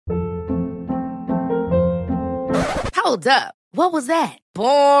Hold up. What was that?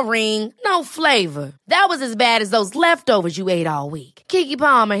 Boring. No flavor. That was as bad as those leftovers you ate all week. Keke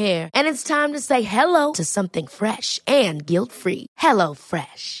Palmer here, and it's time to say hello to something fresh and guilt-free. Hello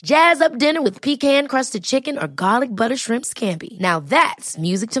Fresh. Jazz up dinner with pecan-crusted chicken or garlic butter shrimp scampi. Now that's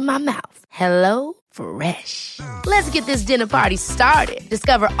music to my mouth. Hello Fresh. Let's get this dinner party started.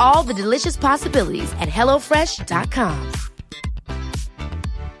 Discover all the delicious possibilities at hellofresh.com.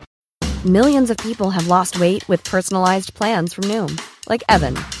 Millions of people have lost weight with personalized plans from Noom. Like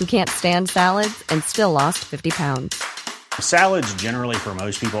Evan, who can't stand salads and still lost 50 pounds. Salads generally for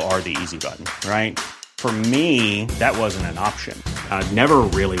most people are the easy button, right? For me, that wasn't an option. I never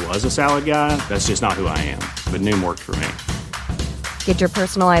really was a salad guy. That's just not who I am. But Noom worked for me. Get your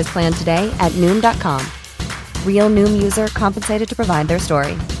personalized plan today at Noom.com. Real Noom user compensated to provide their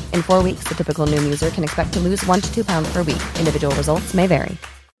story. In 4 weeks, the typical Noom user can expect to lose 1 to 2 pounds per week. Individual results may vary.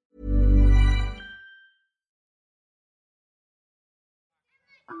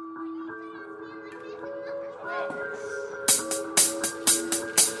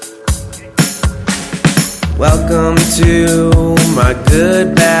 Welcome to my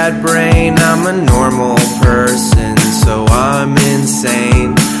good bad brain. I'm a normal person, so I'm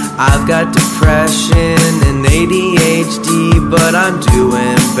insane. I've got depression and ADHD, but I'm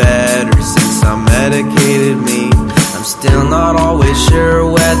doing better since I medicated me. I'm still not always sure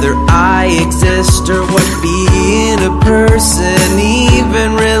whether I exist or what being a person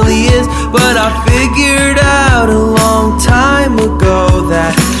even really is, but I figured out a long time ago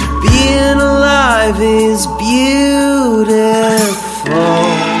that being alive is beautiful.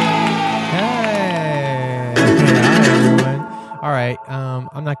 Hey, hi everyone. All right,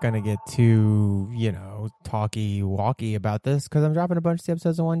 I'm not gonna get too, talky-walky about this because I'm dropping a bunch of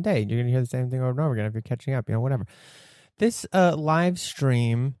episodes in one day. You're gonna hear the same thing over and over again if you're catching up, whatever. This live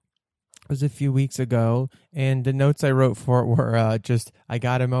stream was a few weeks ago, and the notes I wrote for it were just, I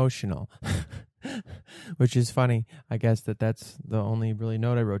got emotional. Which is funny. I guess that's the only really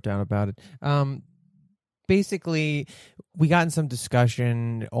note I wrote down about it. Basically, we got in some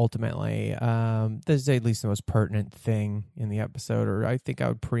discussion ultimately. This is at least the most pertinent thing in the episode, or I think I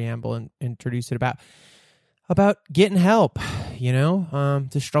would preamble and introduce it about getting help,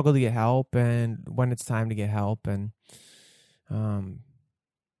 to struggle to get help and when it's time to get help. And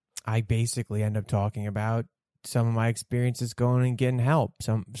I basically end up talking about some of my experiences going and getting help.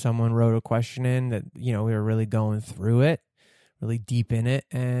 Someone wrote a question in that, we were really going through it, really deep in it.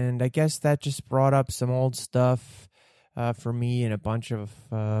 And I guess that just brought up some old stuff for me and a bunch of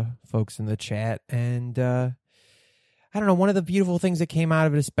folks in the chat. And I don't know, one of the beautiful things that came out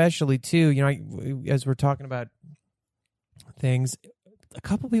of it, especially too, as we're talking about things, a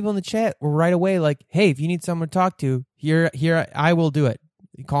couple people in the chat were right away like, hey, if you need someone to talk to, here, I will do it.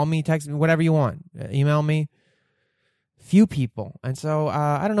 Call me, text me, whatever you want, email me. Few people. And so,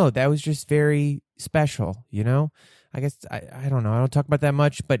 I don't know, that was just very special, I guess, I don't know, I don't talk about that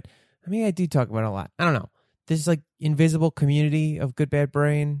much, but I do talk about it a lot. I don't know. This like invisible community of Good Bad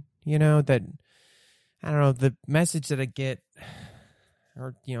Brain, that, I don't know, the message that I get,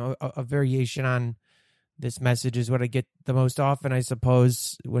 or, a variation on this message is what I get the most often, I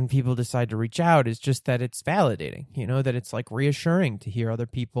suppose, when people decide to reach out, is just that it's validating, that it's like reassuring to hear other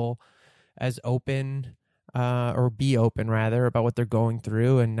people as open, or be open rather, about what they're going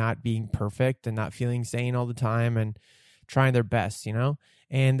through and not being perfect and not feeling sane all the time and trying their best,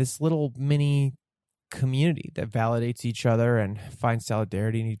 and this little mini community that validates each other and finds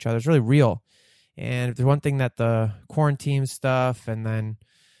solidarity in each other is really real. And if there's one thing that the quarantine stuff and then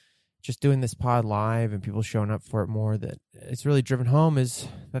just doing this pod live and people showing up for it more, that it's really driven home, is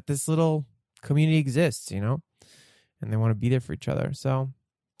that this little community exists, and they want to be there for each other. So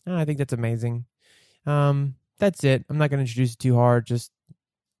I think that's amazing. That's it. I'm not going to introduce it too hard. Just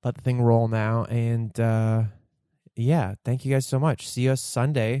let the thing roll now. And thank you guys so much. See us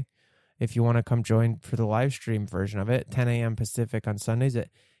Sunday if you want to come join for the live stream version of it, 10 a.m. Pacific on Sundays at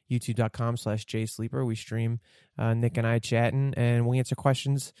youtube.com/JSleeper. We stream Nick and I chatting, and we answer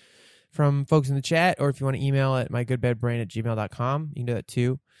questions from folks in the chat, or if you want to email at mygoodbadbrain@gmail.com, you can do that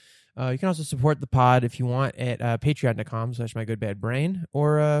too. You can also support the pod if you want at patreon.com/mygoodbadbrain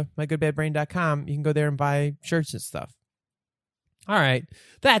or mygoodbadbrain.com. You can go there and buy shirts and stuff. All right,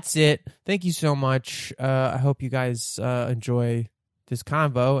 that's it. Thank you so much. I hope you guys enjoy this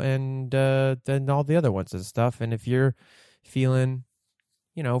convo and then all the other ones and stuff. And if you're feeling,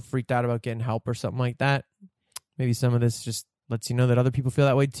 freaked out about getting help or something like that, maybe some of this just lets you know that other people feel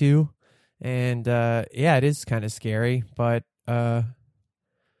that way too. And it is kind of scary, but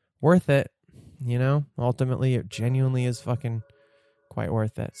worth it, ultimately it genuinely is fucking quite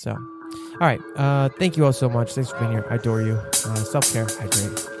worth it. So All right. Thank you all so much. Thanks for being here. I adore you. Self-care.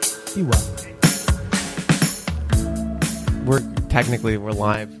 Hydrate. Be well. We're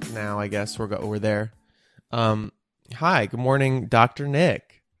live now, I guess. We're there. Hi. Good morning, Dr.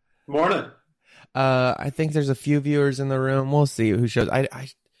 Nick. Morning. I think there's a few viewers in the room. We'll see who shows.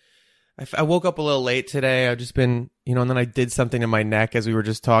 I woke up a little late today. I've just been, and then I did something in my neck as we were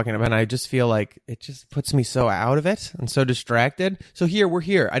just talking about, and I just feel like it just puts me so out of it and so distracted. So we're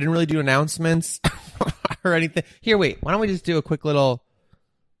here. I didn't really do announcements or anything. Here, wait. Why don't we just do a quick little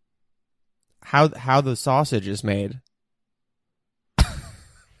how the sausage is made?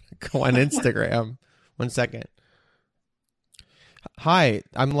 Go on Instagram. 1 second. Hi,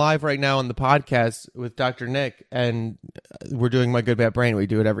 I'm live right now on the podcast with Dr. Nick, and we're doing My Good Bad Brain. We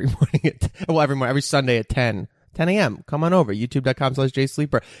do it every morning every Sunday at 10 a.m. Come on over,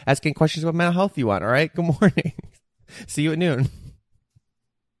 youtube.com/JSleeper. Asking questions about mental health you want, all right? Good morning. See you at noon.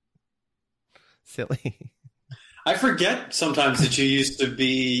 Silly. I forget sometimes that you used to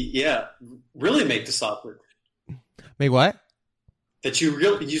really make the sausage. Make what? That you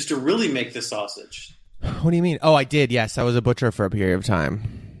used to really make the sausage. What do you mean? Oh, I did. Yes, I was a butcher for a period of time.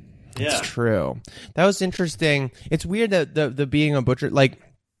 Yeah. It's true. That was interesting. It's weird that the being a butcher, like,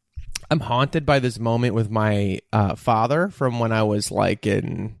 I'm haunted by this moment with my father from when I was I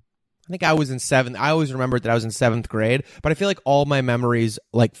think I was in seventh. I always remembered that I was in seventh grade, but I feel like all my memories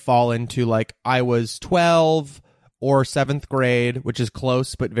fall into I was 12 or seventh grade, which is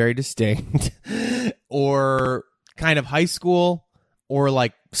close but very distinct, or kind of high school, or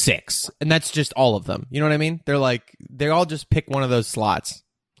 6, and that's just all of them. You know what I mean? They all just pick one of those slots.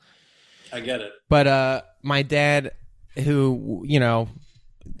 I get it. But my dad, who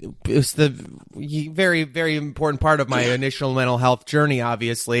is the very, very important part of my initial mental health journey,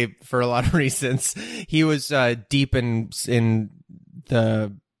 obviously for a lot of reasons. He was deep in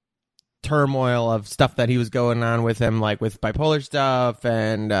the turmoil of stuff that he was going on with him, with bipolar stuff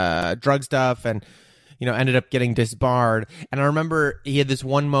and drug stuff, and ended up getting disbarred. And I remember he had this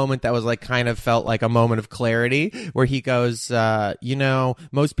one moment that was kind of felt like a moment of clarity, where he goes,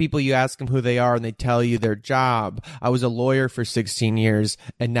 most people, you ask them who they are and they tell you their job. I was a lawyer for 16 years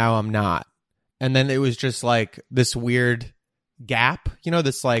and now I'm not. And then it was just this weird gap,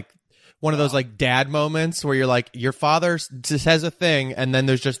 this one of those dad moments where you're your father says a thing and then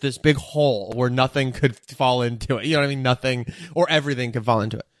there's just this big hole where nothing could fall into it. You know what I mean? Nothing or everything could fall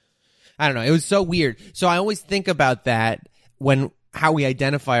into it. I don't know. It was so weird. So I always think about that how we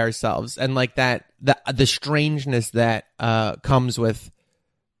identify ourselves, and the strangeness that comes with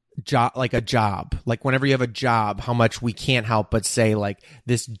a job. Whenever you have a job, how much we can't help but say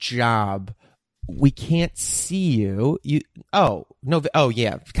this job, we can't see you. God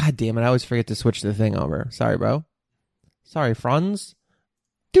damn it! I always forget to switch the thing over. Sorry, bro. Sorry, Franz.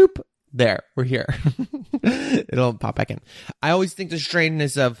 Doop. There, we're here. It'll pop back in. I always think the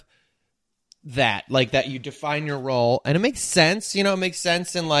strangeness of that you define your role, and it makes sense, it makes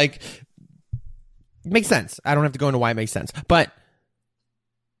sense, and it makes sense. I don't have to go into why it makes sense, but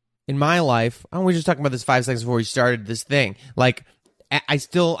in my life, we were just talking about this 5 seconds before we started this thing. I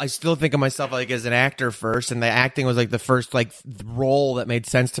still think of myself as an actor first, and the acting was the first role that made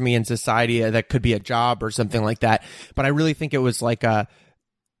sense to me in society that could be a job or something like that. But I really think it was a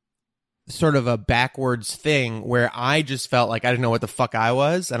sort of a backwards thing where I just felt I didn't know what the fuck I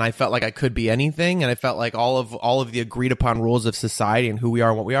was, and I felt I could be anything, and I felt all of the agreed upon rules of society and who we are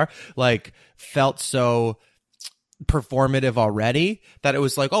and what we are felt so performative already that it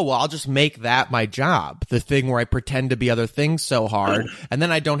was oh well, I'll just make that my job, the thing where I pretend to be other things so hard, and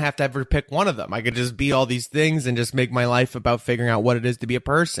then I don't have to ever pick one of them. I could just be all these things and just make my life about figuring out what it is to be a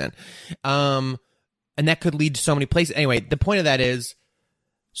person, and that could lead to so many places. Anyway, the point of that is,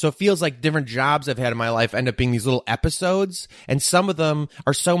 so it feels like different jobs I've had in my life end up being these little episodes, and some of them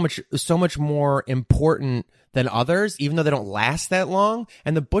are so much more important than others, even though they don't last that long.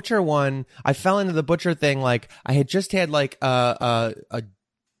 And the butcher one, I fell into the butcher thing I had just had a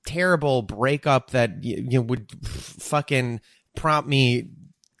terrible breakup that would fucking prompt me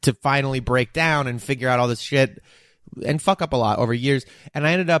to finally break down and figure out all this shit and fuck up a lot over years. And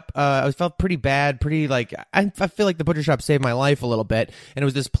I ended up, I felt pretty bad, I feel like the butcher shop saved my life a little bit. And it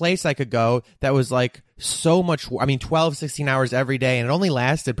was this place I could go that was so much, 12, 16 hours every day. And it only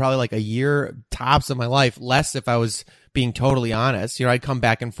lasted probably a year tops of my life, less if I was being totally honest. I'd come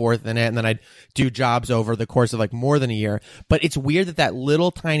back and forth in it, and then I'd do jobs over the course of more than a year. But it's weird that little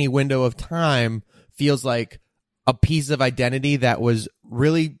tiny window of time feels like a piece of identity that was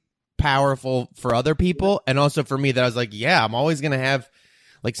really powerful for other people, and also for me, that I was I'm always gonna have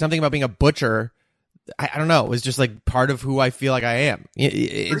something about being a butcher I don't know. It was just like part of who I feel like I am.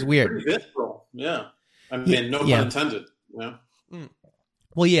 It's weird. Pretty visceral. Yeah. I mean, no pun intended. Yeah.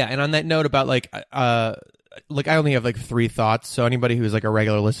 Well, yeah. And on that note about like I only have like 3 thoughts. So anybody who's like a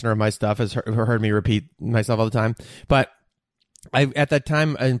regular listener of my stuff has heard me repeat myself all the time. But at that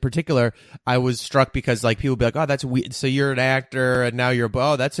time in particular, I was struck because like people would be like, oh, that's weird. So you're an actor and now you're,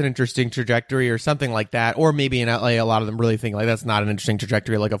 oh, that's an interesting trajectory or something like that. Or maybe in LA, a lot of them really think like that's not an interesting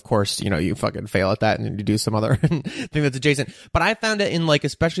trajectory. Like, of course, you fucking fail at that and you do some other thing that's adjacent. But I found it in like,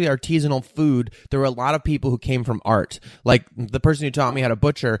 especially artisanal food, there were a lot of people who came from art. Like the person who taught me how to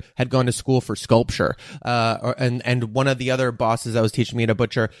butcher had gone to school for sculpture. And one of the other bosses that was teaching me how to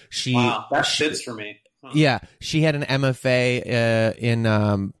butcher, wow, that fits for me. Huh. Yeah, she had an MFA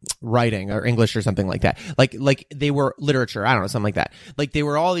in writing or English or something like that. Like they were literature, I don't know, something like that. Like they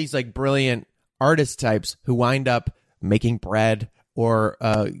were all these like brilliant artist types who wind up making bread or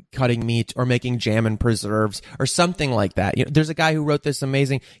cutting meat or making jam and preserves or something like that. There's a guy who wrote this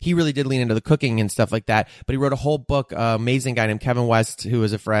amazing. He really did lean into the cooking and stuff like that. But he wrote a whole book. Amazing guy named Kevin West, who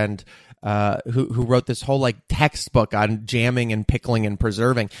was a friend. Who wrote this whole like textbook on jamming and pickling and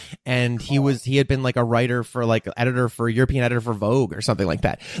preserving, and he had been like a writer for like European editor for Vogue or something like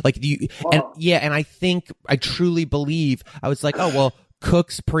that. And I truly believe I was like, oh well,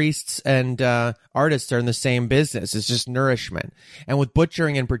 cooks, priests, and artists are in the same business. It's just nourishment, and with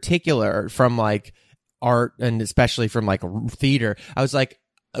butchering in particular, from like art and especially from like theater, I was like,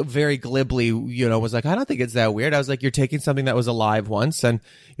 very glibly, was like, I don't think it's that weird. I was like, you're taking something that was alive once and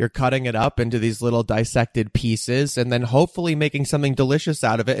you're cutting it up into these little dissected pieces and then hopefully making something delicious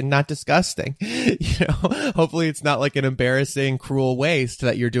out of it and not disgusting. Hopefully it's not like an embarrassing, cruel waste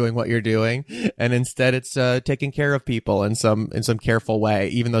that you're doing what you're doing. And instead it's taking care of people in some careful way,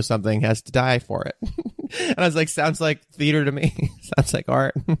 even though something has to die for it. And I was like, sounds like theater to me. Sounds like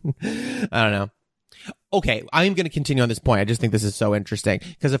art. I don't know. Okay, I'm going to continue on this point. I just think this is so interesting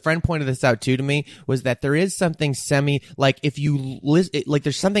because a friend pointed this out too to me, was that there is something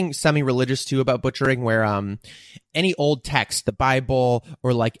there's something semi-religious too about butchering where any old text, the Bible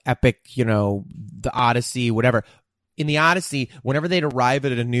or like epic, the Odyssey, whatever. In the Odyssey, whenever they'd arrive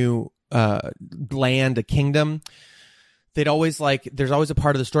at a new land, a kingdom, they'd always there's always a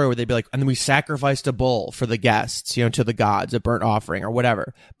part of the story where they'd be like, and then we sacrificed a bull for the guests, to the gods, a burnt offering or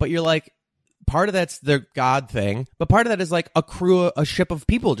whatever. But you're like, part of that's the God thing, but part of that is like a ship of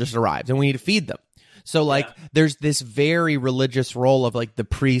people just arrived and we need to feed them. So there's this very religious role of like the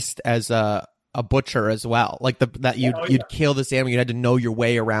priest as a butcher as well. Like you'd kill this animal, you had to know your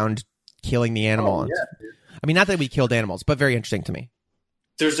way around killing the animal. I mean, not that we killed animals, but very interesting to me.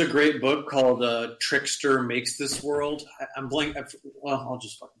 There's a great book called Trickster Makes This World. I'm blank. I'll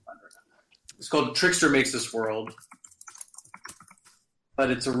just fucking find it right now. It's called Trickster Makes This World. But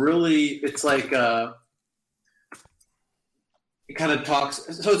it kind of talks,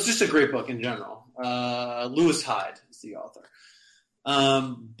 so it's just a great book in general. Lewis Hyde is the author.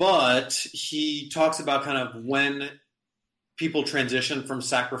 But he talks about kind of when people transition from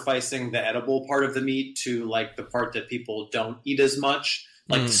sacrificing the edible part of the meat to like the part that people don't eat as much,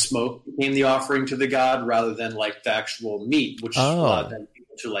 like the smoke became the offering to the god rather than like the actual meat, which allowed them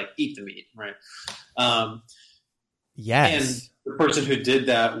people to like eat the meat, right? Yes. And the person who did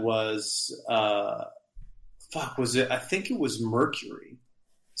that was, I think it was Mercury.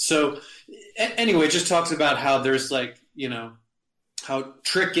 So anyway, it just talks about how there's like, how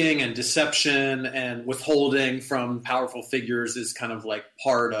tricking and deception and withholding from powerful figures is kind of like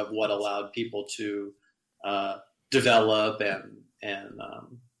part of what allowed people to develop and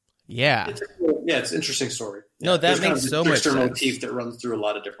it's an interesting story. No, that There's makes so much sense. motif that runs through a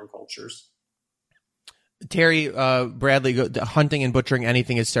lot of different cultures. Terry Bradley, hunting and butchering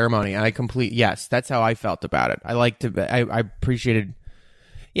anything is ceremony. And yes, that's how I felt about it. I appreciated,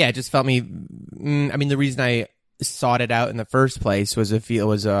 it just felt me, the reason I sought it out in the first place was I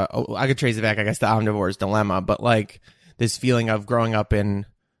could trace it back, I guess, to Omnivore's Dilemma, but like this feeling of growing up in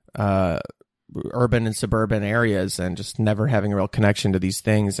urban and suburban areas and just never having a real connection to these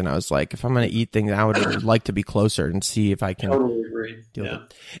things. And I was like, if I'm going to eat things, I would like to be closer and see if I can totally agree. Deal with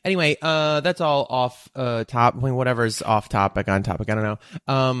it. Anyway, that's all off top. Whatever's off topic, on topic. I don't know.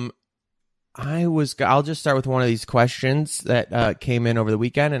 I'll just start with one of these questions that came in over the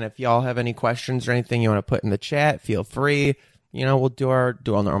weekend. And if y'all have any questions or anything you want to put in the chat, feel free. We'll do our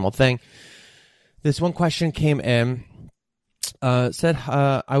normal thing. This one question came in. Said,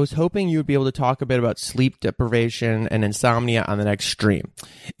 I was hoping you would be able to talk a bit about sleep deprivation and insomnia on the next stream.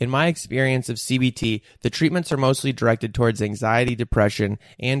 In my experience of CBT, the treatments are mostly directed towards anxiety, depression,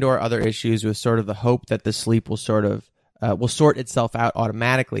 and or other issues with sort of the hope that the sleep will sort itself out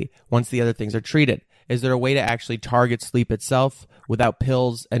automatically once the other things are treated. Is there a way to actually target sleep itself without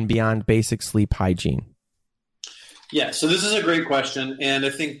pills and beyond basic sleep hygiene? Yeah, so this is a great question, and I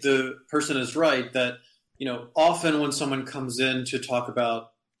think the person is right that, often when someone comes in to talk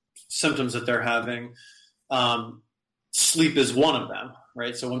about symptoms that they're having, sleep is one of them,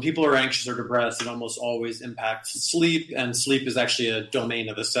 right? So when people are anxious or depressed, it almost always impacts sleep, and sleep is actually a domain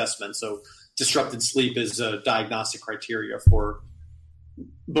of assessment. So disrupted sleep is a diagnostic criteria for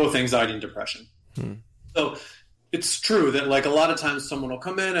both anxiety and depression. So it's true that like a lot of times someone will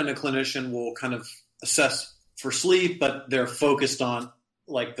come in and a clinician will kind of assess for sleep, but they're focused on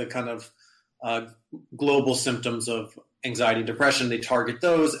like the kind of global symptoms of anxiety and depression. They target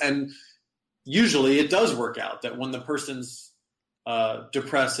those, and usually it does work out that when the person's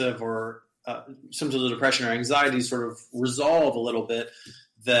depressive or symptoms of depression or anxiety sort of resolve a little bit,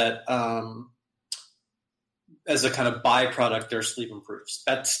 that as a kind of byproduct, their sleep improves.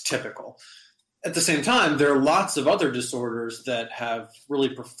 That's typical. At the same time, there are lots of other disorders that have really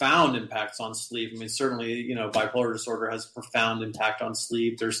profound impacts on sleep. I mean, certainly, bipolar disorder has a profound impact on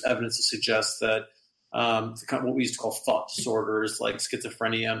sleep. There's evidence to suggest that what we used to call thought disorders like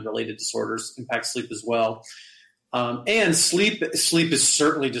schizophrenia and related disorders impact sleep as well. And sleep is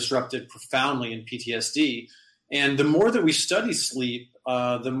certainly disrupted profoundly in PTSD. And the more that we study sleep,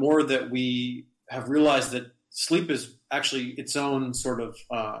 the more that we have realized that sleep is actually its own sort of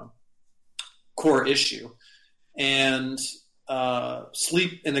core issue. And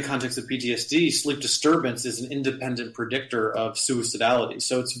sleep in the context of PTSD, sleep disturbance is an independent predictor of suicidality.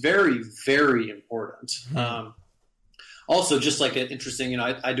 So it's very, very important. Also, just like an interesting,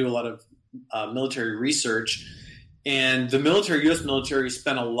 I do a lot of military research, and the U.S. military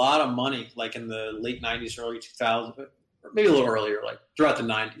spent a lot of money, like in the late 90s, early 2000s, or maybe a little earlier, like throughout the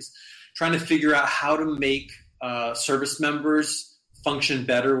 90s, trying to figure out how to make service members function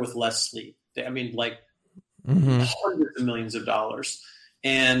better with less sleep. I mean, like hundreds of millions of dollars.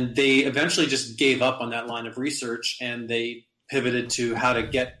 And they eventually just gave up on that line of research, and they pivoted to how to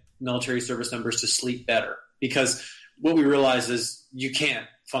get military service members to sleep better. Because what we realize is you can't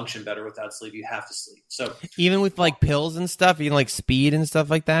function better without sleep. You have to sleep. So even with like pills and stuff, even like speed and stuff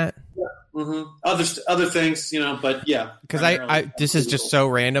like that. Yeah. Other things, but yeah. Because I this is just so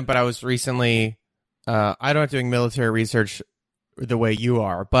random, but I was recently, I'm not doing military research the way you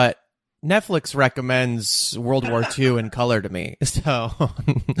are, but Netflix recommends World War II in color to me. So,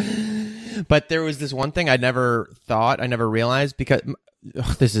 but there was this one thing I never realized, because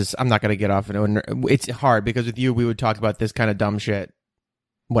I'm not going to get off. It's hard because with you, we would talk about this kind of dumb shit.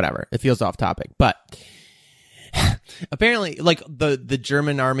 Whatever. It feels off topic, but apparently like the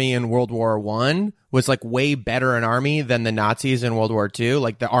German army in World War I was like way better an army than the Nazis in World War II.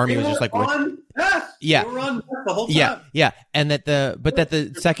 Like the army was just like, yeah, they were on the whole time. Yeah. And that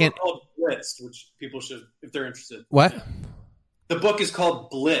the second, Blitzed, which people should, if they're interested. What? The book is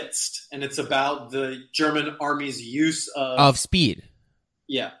called Blitzed, and it's about the German army's use of speed.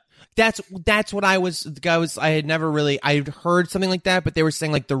 Yeah. That's what I had never really, I'd heard something like that, but they were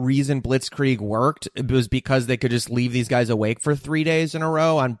saying like the reason Blitzkrieg worked was because they could just leave these guys awake for 3 days in a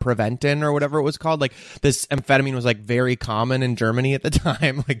row on Preventin or whatever it was called. Like this amphetamine was like very common in Germany at the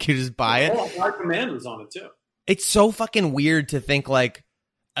time. Like you just buy it. High Command was on it too. It's so fucking weird to think like,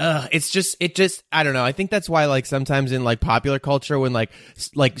 it just, I don't know. I think that's why, like, sometimes in, like, popular culture, when, like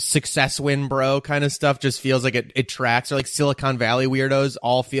success win bro kind of stuff just feels like it tracks, or, like, Silicon Valley weirdos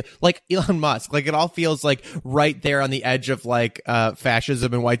all feel, like, Elon Musk, like, it all feels, like, right there on the edge of, like,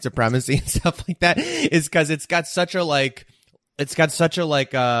 fascism and white supremacy and stuff like that, is because it's got such a,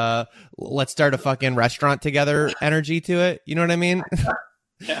 let's start a fucking restaurant together energy to it. You know what I mean?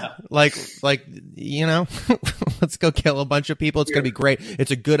 Yeah. like, let's go kill a bunch of people. It's going to be great. It's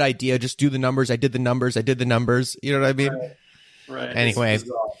a good idea. Just do the numbers. I did the numbers. You know what I mean? Right. Anyway.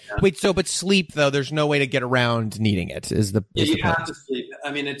 Wait, but sleep, though, there's no way to get around needing it. You have to sleep.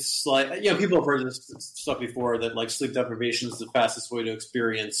 I mean, it's like, people have heard this stuff before, that like sleep deprivation is the fastest way to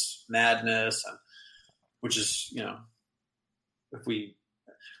experience madness, which is, if we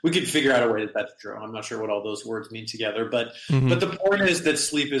could figure out a way that that's true. I'm not sure what all those words mean together, but the point is that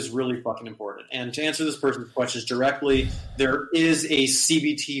sleep is really fucking important. And to answer this person's questions directly, there is a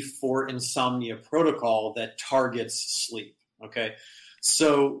CBT for insomnia protocol that targets sleep. Okay,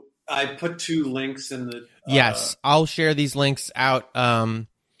 so I put 2 links in the. Yes, I'll share these links out.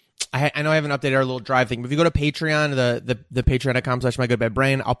 I know I haven't updated our little drive thing, but if you go to Patreon, the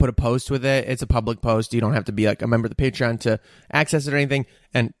patreon.com/mygoodbadbrain, I'll put a post with it. It's a public post. You don't have to be like a member of the Patreon to access it or anything.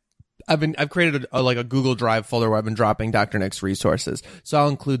 And I've created a Google Drive folder where I've been dropping Dr. Nick's resources. So I'll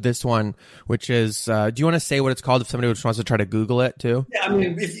include this one, which is, do you want to say what it's called if somebody just wants to try to Google it too? Yeah, I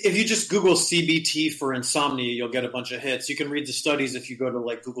mean, if you just Google CBT for insomnia, you'll get a bunch of hits. You can read the studies if you go to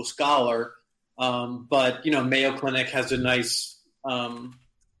like Google Scholar. But, Mayo Clinic has a nice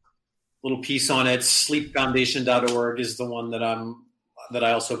little piece on it. Sleepfoundation.org is the one that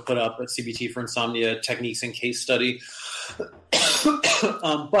I also put up at CBT for insomnia techniques and case study.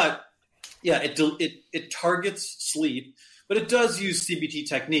 But yeah, it targets sleep, but it does use CBT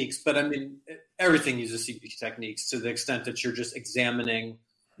techniques. But I mean, everything uses CBT techniques to the extent that you're just examining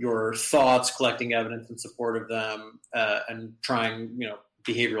your thoughts, collecting evidence in support of them, and trying,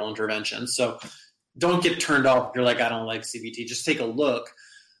 behavioral interventions. So don't get turned off if you're like, I don't like CBT. Just take a look.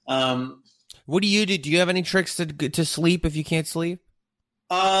 What do you do? Do you have any tricks to sleep if you can't sleep?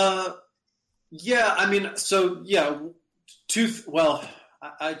 Yeah, I mean, so yeah,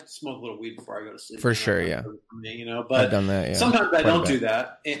 I smoke a little weed before I go to sleep. For sure, yeah. For me, but I've done that, yeah. Sometimes I don't do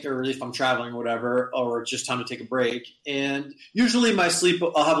that, or if I'm traveling or whatever, or it's just time to take a break. And usually my sleep,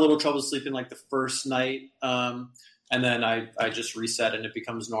 I'll have a little trouble sleeping like the first night, and then I just reset and it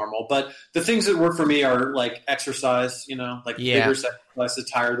becomes normal. But the things that work for me are like exercise, vigorous exercise to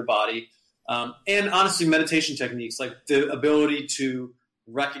tire the body. And honestly, meditation techniques, like the ability to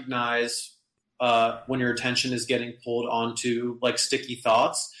recognize when your attention is getting pulled onto like sticky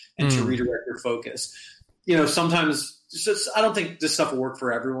thoughts and to redirect your focus. Sometimes I don't think this stuff will work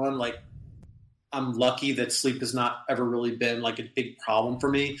for everyone. Like, I'm lucky that sleep has not ever really been like a big problem for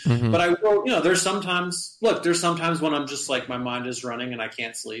me. Mm-hmm. But I will, there's sometimes when I'm just like, my mind is running and I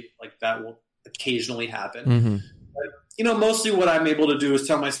can't sleep. Like, that will occasionally happen. Mm-hmm. But, mostly what I'm able to do is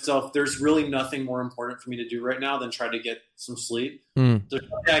tell myself there's really nothing more important for me to do right now than try to get some sleep. There's nothing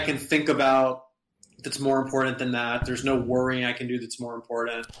I can think about that's more important than that. There's no worrying I can do that's more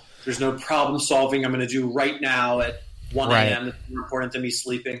important. There's no problem solving I'm going to do right now at 1 a.m. that's more important than me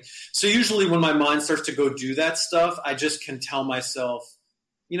sleeping. So usually when my mind starts to go do that stuff, I just can tell myself,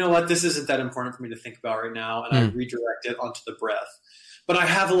 you know what, this isn't that important for me to think about right now, and I redirect it onto the breath. But I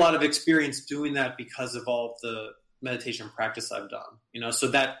have a lot of experience doing that because of all the meditation practice I've done, so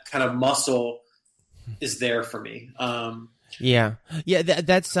that kind of muscle is there for me.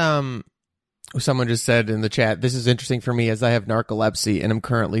 That's someone just said in the chat, this is interesting for me as I have narcolepsy and I'm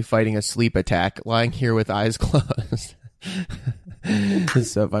currently fighting a sleep attack, lying here with eyes closed.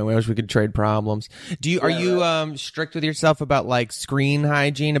 So I wish we could trade problems. Are you strict with yourself about like screen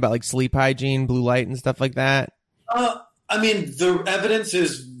hygiene, about like sleep hygiene, blue light and stuff like that? I mean, the evidence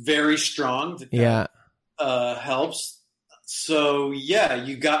is very strong that helps. So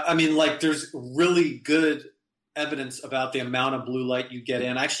there's really good evidence about the amount of blue light you get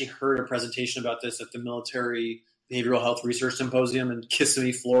in. I actually heard a presentation about this at the Military Behavioral Health Research Symposium in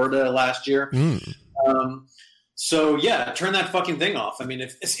Kissimmee, Florida last year. So yeah, turn that fucking thing off. I mean,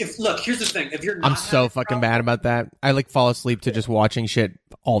 if look, here's the thing. If you're not, I'm so fucking bad about that. I like fall asleep to just watching shit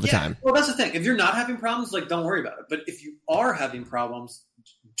all the time. Well, that's the thing. If you're not having problems, like, don't worry about it. But if you are having problems,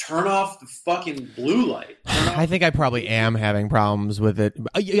 turn off the fucking blue light. I think I probably am having problems with it.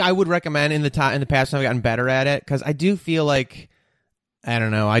 I would recommend in the past I've gotten better at it, because I do feel like, I don't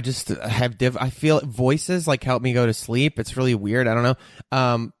know, I just have I feel voices like help me go to sleep. It's really weird. I don't know.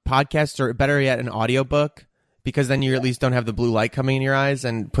 Podcasts, or better yet, an audiobook, because then you at least don't have the blue light coming in your eyes,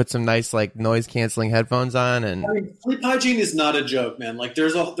 and put some nice like noise canceling headphones on. And I mean, sleep hygiene is not a joke, man. Like there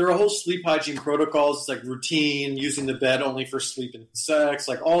are whole sleep hygiene protocols. It's like routine, using the bed only for sleep and sex,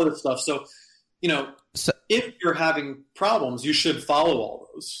 like all of this stuff. So, if you're having problems, you should follow all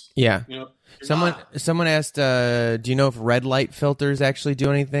those. Yeah. Someone asked, do you know if red light filters actually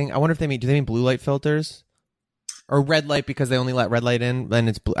do anything? I wonder if do they mean blue light filters? Or red light because they only let red light in, then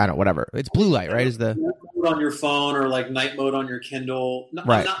it's blue. I don't know, whatever. It's blue light, right? Is the mode on your phone, or like night mode on your Kindle. Not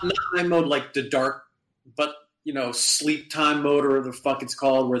night mode like the dark, but sleep time mode, or the fuck it's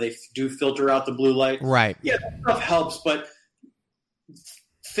called, where they do filter out the blue light. Right. Yeah, that stuff helps, but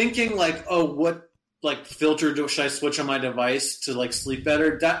thinking like, oh, what like filter should I switch on my device to like sleep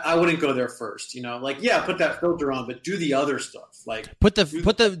better? That I wouldn't go there first. Put that filter on, but do the other stuff. Like put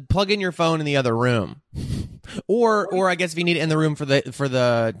the plug in your phone in the other room. Or I guess if you need it in the room for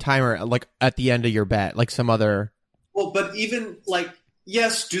the timer, like at the end of your bed, like some other. Well, but even like,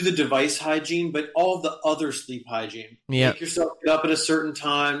 yes, do the device hygiene, but all the other sleep hygiene. Yeah. Make yourself get up at a certain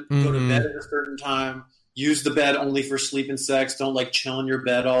time, go to bed at a certain time, use the bed only for sleep and sex. Don't like chill in your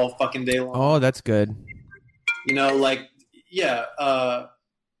bed all fucking day long. Oh, that's good.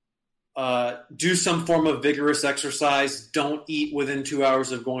 Do some form of vigorous exercise. Don't eat within 2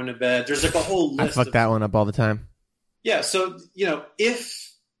 hours of going to bed. There's like a whole list. I fuck that one up all the time. Yeah. So,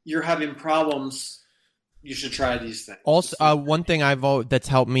 if you're having problems, you should try these things. Also, one thing that's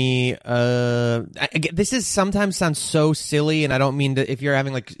helped me. This is sometimes sounds so silly, and I don't mean to. If you're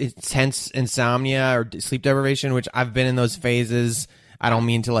having like intense insomnia or sleep deprivation, which I've been in those phases, I don't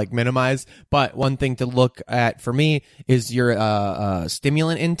mean to like minimize. But one thing to look at for me is your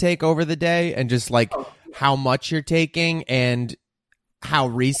stimulant intake over the day, and just like how much you're taking and how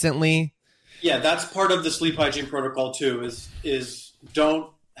recently. Yeah, that's part of the sleep hygiene protocol too. Is don't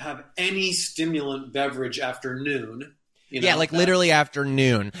have any stimulant beverage after noon. Yeah, like literally after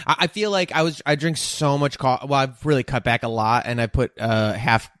noon. I feel like I drink so much coffee. Well, I've really cut back a lot, and I put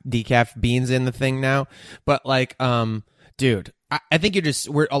half decaf beans in the thing now. But like, dude, I think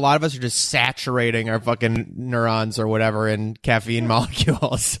a lot of us are just saturating our fucking neurons or whatever in caffeine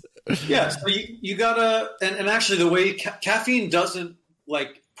molecules. Yeah, so you gotta, and actually the way caffeine doesn't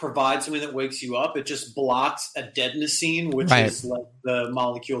like provide something that wakes you up, it just blocks adenosine, which is like the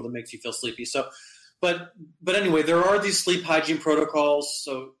molecule that makes you feel sleepy. So, but anyway, there are these sleep hygiene protocols.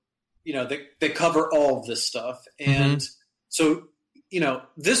 So, they cover all of this stuff. And so,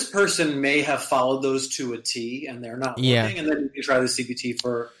 this person may have followed those to a T and they're not working. And then you can try the CBT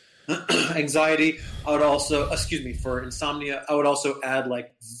for anxiety. I would also, for insomnia, I would also add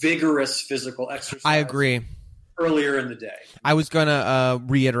like vigorous physical exercise. I agree. Earlier in the day. I was going to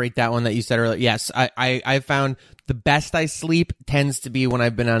reiterate that one that you said earlier. Yes, I found the best I sleep tends to be when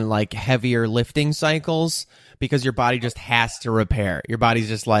I've been on like heavier lifting cycles, because your body just has to repair. Your body's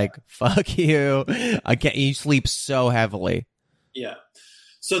just like, fuck you. You sleep so heavily. Yeah.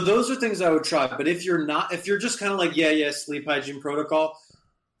 So those are things I would try. But if you're just kind of like, sleep hygiene protocol,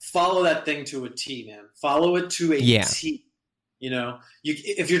 follow that thing to a T, man. Follow it to a T.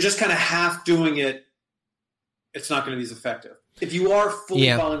 If you're just kind of half doing it, it's not going to be as effective. If you are fully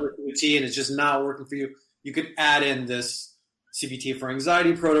following with CBT and it's just not working for you, you could add in this CBT for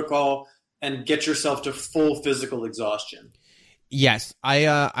anxiety protocol and get yourself to full physical exhaustion. Yes.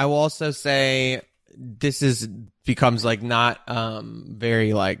 I will also say this becomes like not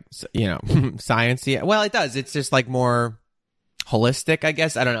very like, sciencey. Well, it does. It's just like more holistic, I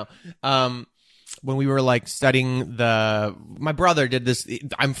guess. I don't know. When we were like studying my brother did this.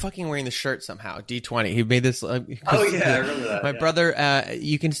 I'm fucking wearing the shirt somehow. D20. He made this. I remember that. My brother.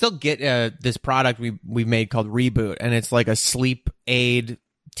 You can still get this product we made called Reboot, and it's like a sleep aid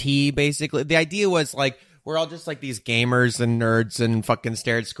tea. Basically, the idea was like we're all just like these gamers and nerds and fucking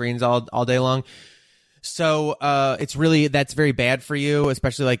stare at screens all day long. So that's very bad for you,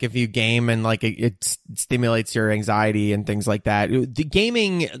 especially like if you game and like it stimulates your anxiety and things like that. The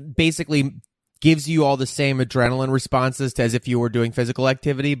gaming basically gives you all the same adrenaline responses as if you were doing physical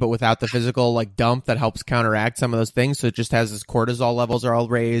activity, but without the physical like dump that helps counteract some of those things. So it just has this cortisol levels are all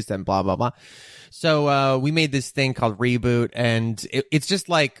raised and blah, blah, blah. So we made this thing called Reboot, and it's just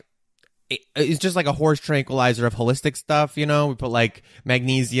like a horse tranquilizer of holistic stuff. We put like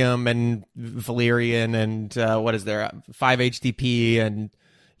magnesium and valerian and 5-HTP and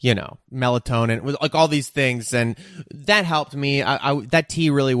melatonin, with like all these things, and that helped me. That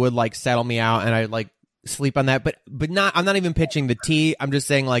tea really would like settle me out, and I like sleep on that. But not. I'm not even pitching the tea. I'm just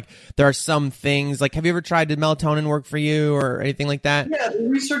saying like there are some things. Like, have you ever tried? Did melatonin work for you or anything like that? Yeah, the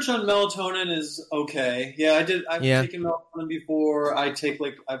research on melatonin is okay. Yeah, I did. I've taken melatonin before.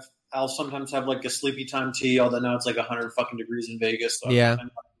 I'll sometimes have like a sleepy time tea. Although now it's like 100 fucking degrees in Vegas. So I'm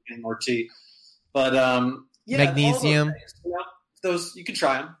not getting more tea. But magnesium. Those you can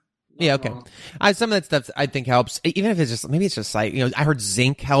try them. Yeah, okay. Some of that stuff I think helps, even if it's just like I heard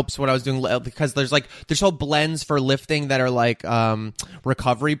zinc helps when I was doing, because there's whole blends for lifting that are like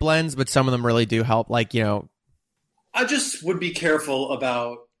recovery blends, but some of them really do help. Like I just would be careful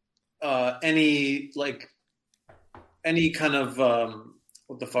about any kind of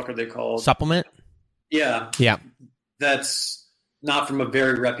what the fuck are they called? Supplement. Yeah. Yeah. That's not from a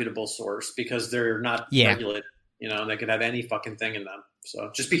very reputable source, because they're not regulated. They could have any fucking thing in them. So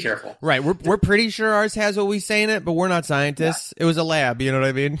just be careful. Right. We're pretty sure ours has what we say in it, but we're not scientists. Yeah. It was a lab. You know what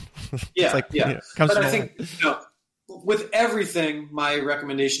I mean? Yeah. But I think, with everything, my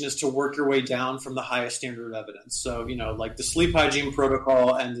recommendation is to work your way down from the highest standard of evidence. So, like the sleep hygiene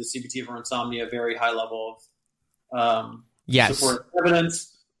protocol and the CBT for insomnia, very high level of support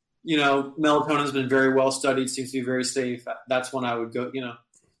evidence. Melatonin has been very well studied, seems to be very safe. That's when I would go,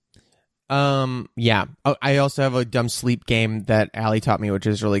 Yeah. Oh, I also have a dumb sleep game that Allie taught me, which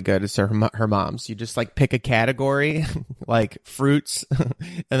is really good. It's her mom's. You just like pick a category, like fruits,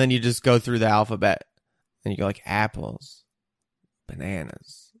 and then you just go through the alphabet, and you go like apples,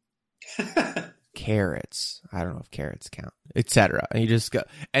 bananas, carrots. I don't know if carrots count, etc. And you just go,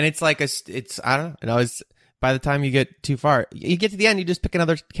 and it's like I don't know. by the time you get too far. You get to the end, you just pick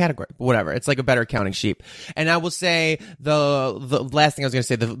another category. Whatever. It's like a better counting sheet. And I will say the last thing I was going to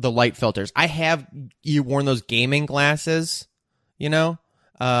say, the light filters. You worn those gaming glasses, you know?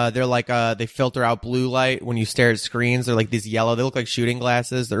 They're like, they filter out blue light when you stare at screens. They're like these yellow, they look like shooting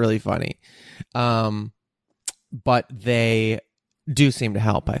glasses. They're really funny. But they do seem to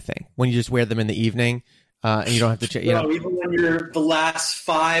help, I think, when you just wear them in the evening. And you don't have to, even when you're the last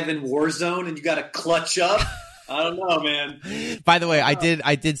 5 in Warzone and you got to clutch up. I don't know, man. By the way, I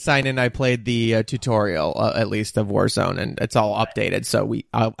did sign in. I played the tutorial at least of Warzone, and it's all updated. So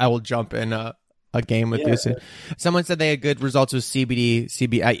I will jump in a game with you soon. Someone said they had good results with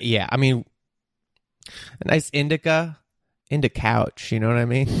CBD. Yeah, I mean, a nice indica couch. You know what I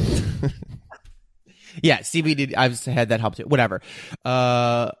mean? Yeah, CBD. I've had that help too. Whatever.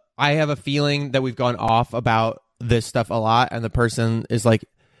 I have a feeling that we've gone off about this stuff a lot, and the person is like,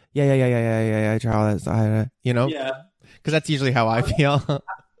 yeah, I try all that, Yeah. Because that's usually how I feel. I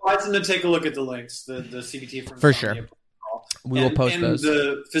advise them to take a look at the links, the CBT from for sure. We will post those.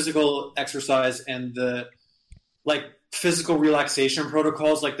 The physical exercise and the physical relaxation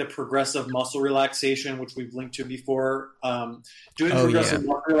protocols, like the progressive muscle relaxation, which we've linked to before. Doing progressive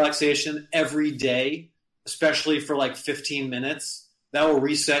muscle relaxation every day, especially for 15 minutes. That will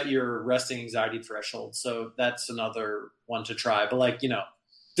reset your resting anxiety threshold. So that's another one to try. But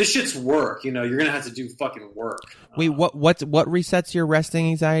this shit's work. You're going to have to do fucking work. Wait, what resets your resting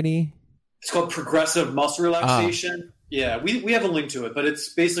anxiety? It's called progressive muscle relaxation. Yeah, we have a link to it, but it's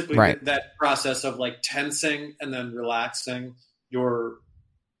basically that process of tensing and then relaxing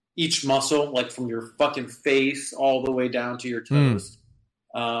each muscle, from your fucking face all the way down to your toes.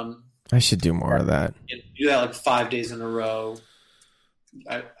 I should do more of that. Do that 5 days in a row.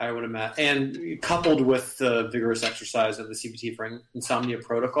 I would imagine, and coupled with the vigorous exercise of the CBT for insomnia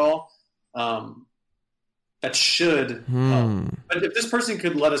protocol, that should help. But if this person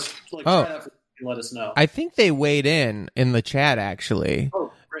could let us try that, let us know. I think they weighed in the chat actually.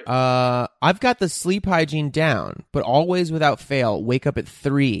 Oh, great. I've got the sleep hygiene down, but always without fail wake up at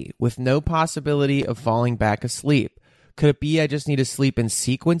 3 with no possibility of falling back asleep. Could it be I just need to sleep in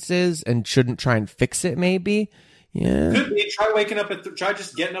sequences and shouldn't try and fix it? Maybe. Yeah. Could be. Try waking up try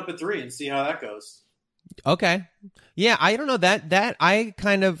just getting up at 3 and see how that goes. Okay. Yeah, I don't know that I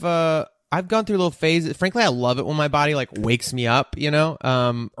kind of I've gone through a little phase. Frankly, I love it when my body wakes me up,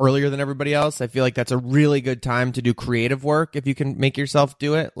 earlier than everybody else. I feel like that's a really good time to do creative work if you can make yourself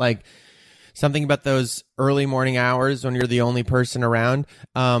do it. Something about those early morning hours when you're the only person around.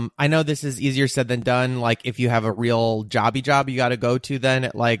 I know this is easier said than done. If you have a real job you got to go to then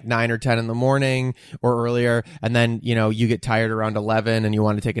at 9 or 10 in the morning or earlier. And then, you get tired around 11 and you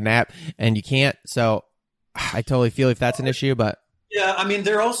want to take a nap and you can't. So I totally feel if that's an issue, but. Yeah. I mean,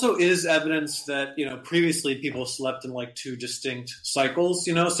 there also is evidence that, previously people slept in 2 distinct cycles,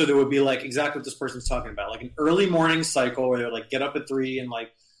 so there would be exactly what this person's talking about, an early morning cycle where they're get up at 3 and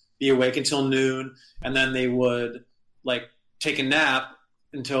be awake until noon, and then they would take a nap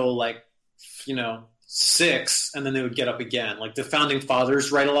until 6, and then they would get up again. The founding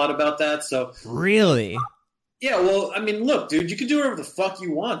fathers write a lot about that. So really, yeah. Well, I mean, look, dude, you can do whatever the fuck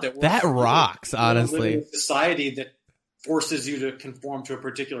you want. That rocks, honestly. In a society that forces you to conform to a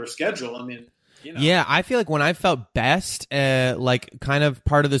particular schedule. I mean. Yeah, I feel when I felt best, kind of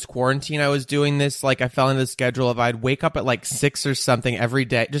part of this quarantine, I was doing this, I fell into the schedule of I'd wake up at 6 or something every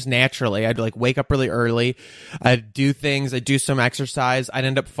day, just naturally. I'd wake up really early. I'd do things. I'd do some exercise. I'd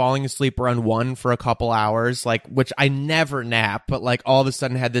end up falling asleep around 1 for a couple hours, which I never nap, but all of a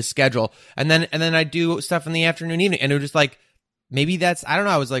sudden had this schedule. And then I'd do stuff in the afternoon, evening. And it was just maybe that's, I don't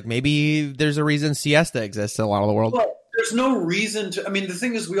know. I was maybe there's a reason siesta exists in a lot of the world. Well, there's no reason to. I mean, the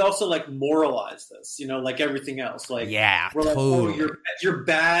thing is, we also moralize this, everything else. Yeah, we're totally. You're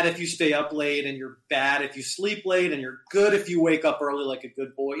bad if you stay up late, and you're bad if you sleep late, and you're good if you wake up early like a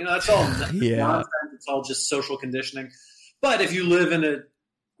good boy. That's all nonsense. It's all just social conditioning. But if you live in a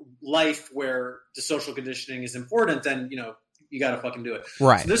life where the social conditioning is important, then you got to fucking do it.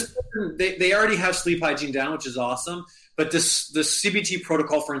 Right. So this person, they already have sleep hygiene down, which is awesome. But the CBT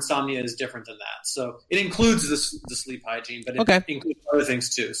protocol for insomnia is different than that. So it includes the sleep hygiene, but it includes other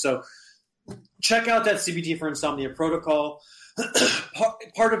things too. So check out that CBT for insomnia protocol.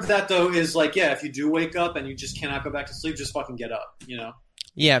 Part of that though is if you do wake up and you just cannot go back to sleep, just fucking get up.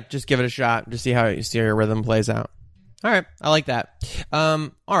 Yeah, just give it a shot. Just see how your rhythm plays out. All right, I like that.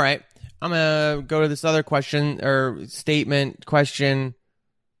 All right, I'm gonna go to this other question or statement question.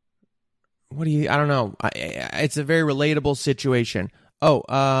 I don't know. It's a very relatable situation.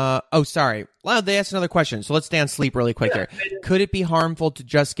 Sorry. Well, they asked another question. So let's stay on sleep really quick here. Could it be harmful to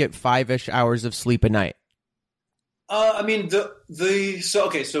just get 5-ish hours of sleep a night? I mean, so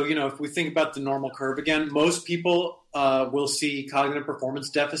if we think about the normal curve again, most people will see cognitive performance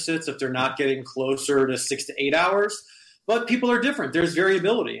deficits if they're not getting closer to 6 to 8 hours. But people are different. There's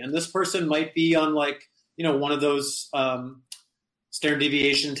variability, and this person might be on one of those standard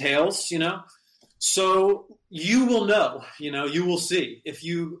deviation tails. So you will know. You will see if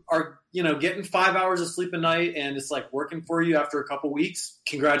you are getting 5 hours of sleep a night and it's like working for you after a couple weeks.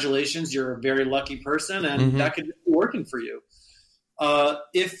 Congratulations, you're a very lucky person, and that could be working for you.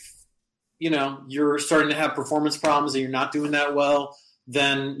 If you're starting to have performance problems and you're not doing that well,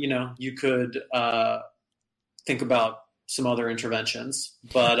 then you could think about some other interventions.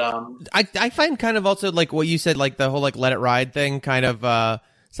 But I find kind of also like what you said, like the whole like let it ride thing, kind of.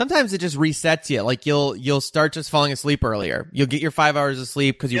 Sometimes it just resets you. Like you'll start just falling asleep earlier. You'll get your 5 hours of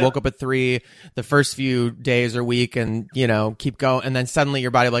sleep because you woke up at 3 the first few days or week, and keep going. And then suddenly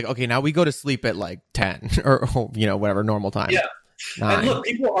your body like, okay, now we go to sleep at like 10 or whatever normal time. Yeah. 9. And look,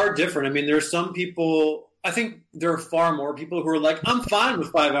 people are different. I mean, there's some people. I think there are far more people who are like, I'm fine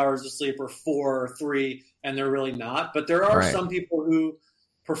with 5 hours of sleep or 4 or 3, and they're really not. But there are some people who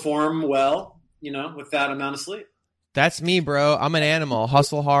perform well, with that amount of sleep. That's me, bro. I'm an animal.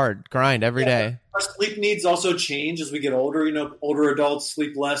 Hustle hard, grind every day. Our sleep needs also change as we get older. Older adults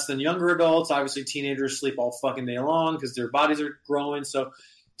sleep less than younger adults. Obviously, teenagers sleep all fucking day long because their bodies are growing. So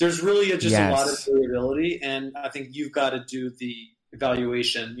there's really just a lot of variability. And I think you've got to do the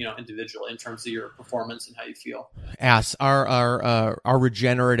evaluation, individual in terms of your performance and how you feel. Yes, our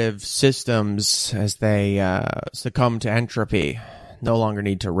regenerative systems, as they succumb to entropy, no longer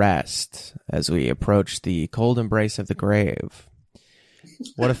need to rest as we approach the cold embrace of the grave.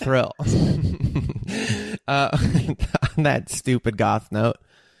 What a thrill. On that stupid goth note.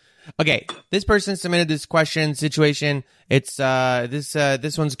 Okay, this person submitted this situation. It's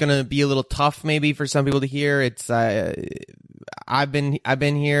this one's gonna be a little tough maybe for some people to hear. It's I've been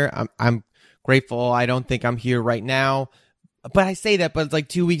here. I'm grateful. I don't think I'm here right now. But I say that, but it's like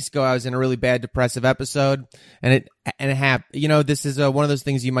 2 weeks ago, I was in a really bad depressive episode, and it happened. This is one of those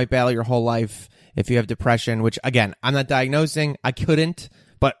things you might battle your whole life if you have depression, which again, I'm not diagnosing. I couldn't,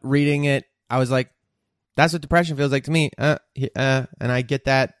 but reading it, I was like, that's what depression feels like to me. And I get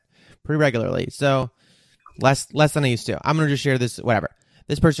that pretty regularly. So less than I used to. I'm going to just share this, whatever.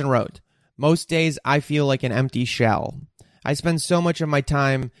 This person wrote, most days I feel like an empty shell. I spend so much of my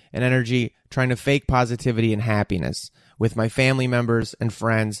time and energy trying to fake positivity and happiness with my family members and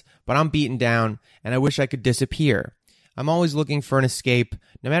friends, but I'm beaten down and I wish I could disappear. I'm always looking for an escape,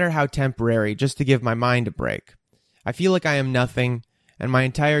 no matter how temporary, just to give my mind a break. I feel like I am nothing and my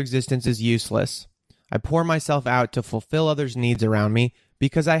entire existence is useless. I pour myself out to fulfill others' needs around me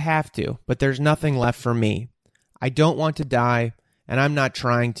because I have to, but there's nothing left for me. I don't want to die, and I'm not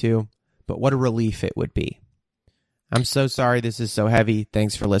trying to, but what a relief it would be. I'm so sorry this is so heavy.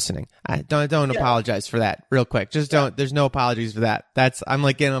 Thanks for listening. I don't apologize for that. Real quick. Just don't. There's no apologies for that. I'm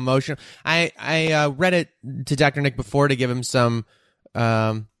like getting emotional. I read it to Dr. Nick before to give him some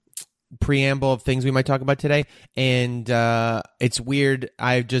preamble of things we might talk about today. And it's weird.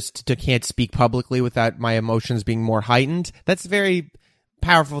 I just can't speak publicly without my emotions being more heightened. That's a very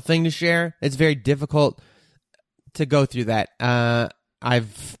powerful thing to share. It's very difficult to go through that.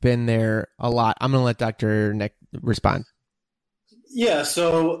 I've been there a lot. I'm going to let Dr. Nick respond. Yeah,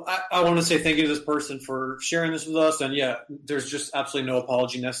 so I want to say thank you to this person for sharing this with us. And there's just absolutely no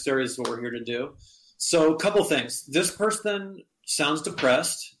apology necessary. This is what we're here to do. So a couple things. This person sounds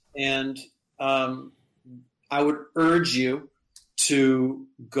depressed, and I would urge you to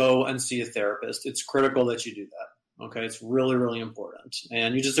go and see a therapist. It's critical that you do that. Okay, it's really, really important.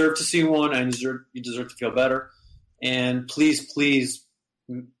 And you deserve to see one, and you deserve to feel better. And please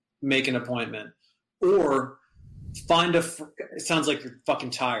make an appointment. Or it sounds like you're fucking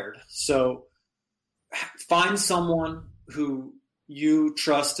tired. So find someone who you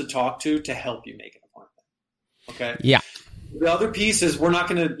trust to talk to help you make an appointment. Okay? Yeah. The other piece is, we're not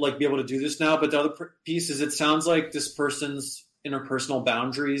going to be able to do this now, but the other piece is, it sounds like this person's interpersonal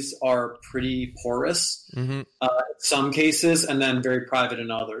boundaries are pretty porous in some cases, and then very private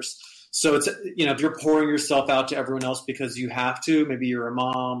in others. So it's, if you're pouring yourself out to everyone else because you have to, maybe you're a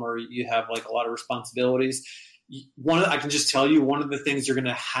mom or you have like a lot of responsibilities. I can just tell you, one of the things you're going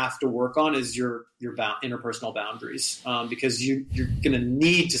to have to work on is your interpersonal boundaries, because you're going to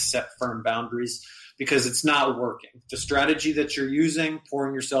need to set firm boundaries, because it's not working. The strategy that you're using,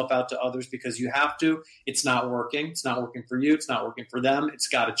 pouring yourself out to others because you have to, it's not working. It's not working for you. It's not working for them. It's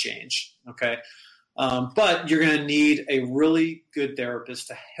got to change. Okay. But you're going to need a really good therapist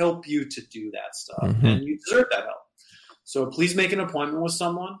to help you to do that stuff. And you deserve that help. So please make an appointment with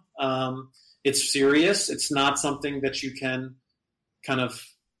someone. it's serious. It's not something that you can kind of,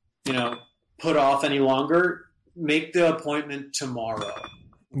 put off any longer. Make the appointment tomorrow.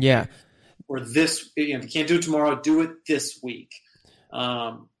 Yeah. Or this, if you can't do it tomorrow, do it this week.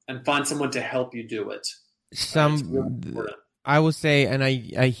 And find someone to help you do it. I will say, and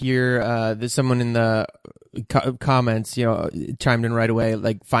I hear there's someone in the comments, chimed in right away,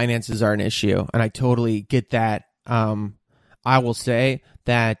 like finances are an issue, and I totally get that. I will say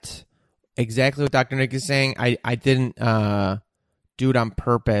that exactly what Dr. Nick is saying. I didn't do it on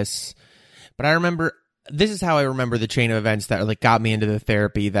purpose, but I remember. This is how I remember the chain of events that like got me into the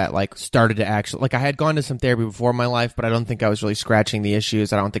therapy that like started to actually, like I had gone to some therapy before in my life, but I don't think I was really scratching the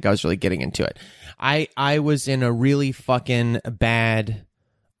issues. I don't think I was really getting into it. I was in a really fucking bad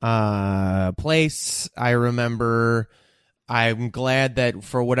place. I remember. I'm glad that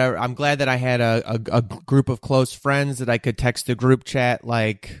I had a group of close friends that I could text a group chat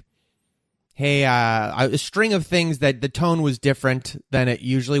like, hey, a string of things that the tone was different than it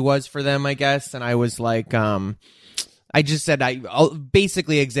usually was for them, I guess. And I was like, I just said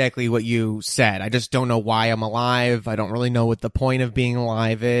basically exactly what you said. I just don't know why I'm alive. I don't really know what the point of being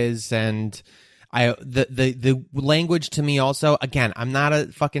alive is. And the language to me also, again, I'm not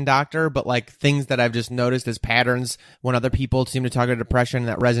a fucking doctor, but like things that I've just noticed as patterns when other people seem to talk about depression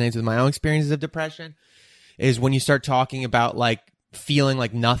that resonates with my own experiences of depression is when you start talking about like feeling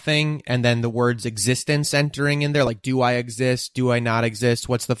like nothing and then the words existence entering in there, like do I exist, do I not exist,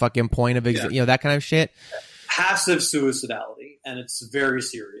 what's the fucking point of that kind of shit. Passive suicidality, and it's very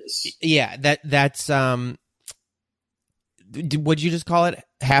serious. Yeah, that's what'd you just call it?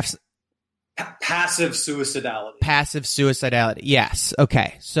 Passive suicidality. Passive suicidality. Yes.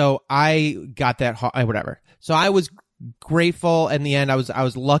 Okay. So I got that. Whatever. So I was grateful in the end. I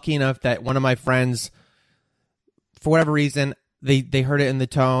was lucky enough that one of my friends, for whatever reason, they heard it in the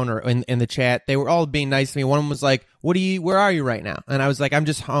tone or in the chat. They were all being nice to me. One of them was like, where are you right now? And I was like, I'm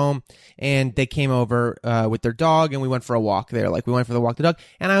just home. And they came over with their dog and we went for a walk there. Like we went for the walk the dog.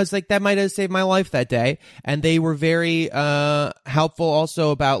 And I was like, that might have saved my life that day. And they were very helpful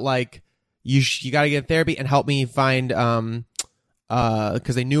also about like, you got to get therapy and help me find,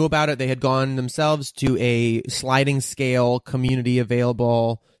 because they knew about it. They had gone themselves to a sliding scale community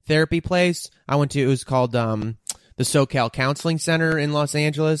available therapy place. I went to, it was called, the SoCal Counseling Center in Los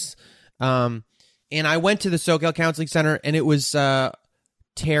Angeles. And I went to the SoCal Counseling Center and it was,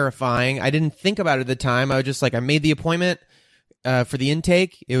 terrifying. I didn't think about it at the time. I was just like, I made the appointment, for the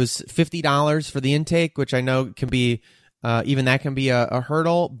intake. It was $50 for the intake, which I know can be, even that can be a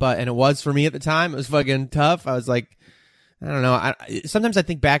hurdle, and it was for me at the time. It was fucking tough. I was like, I don't know. Sometimes I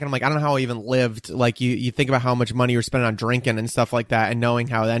think back and I'm like, I don't know how I even lived. Like you think about how much money you're spending on drinking and stuff like that and knowing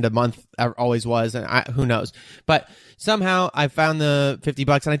how the end of the month always was. And who knows, but somehow I found the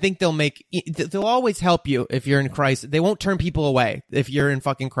 $50 and I think they'll always help you if you're in crisis. They won't turn people away if you're in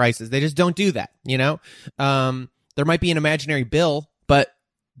fucking crisis. They just don't do that. There might be an imaginary bill, but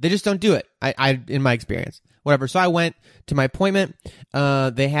they just don't do it. I in my experience, whatever. So I went to my appointment.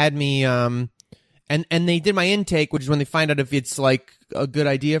 They had me, and they did my intake, which is when they find out if it's like a good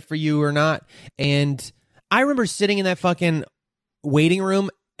idea for you or not. And I remember sitting in that fucking waiting room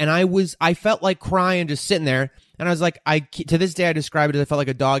and I felt like crying just sitting there. And I was like, to this day, I describe it as I felt like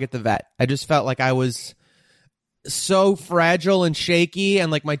a dog at the vet. I just felt like I was so fragile and shaky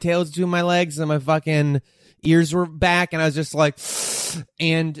and like my tail was between my legs and my fucking ears were back. And I was just like,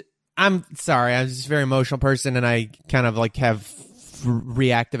 and I'm sorry, I was just a very emotional person and I kind of like have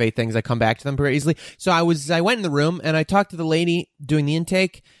reactivate things. I come back to them pretty easily. So I went in the room and I talked to the lady doing the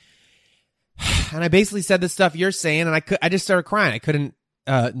intake and I basically said the stuff you're saying and I just started crying. I couldn't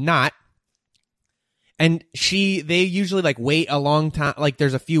not. And they usually like wait a long time. Like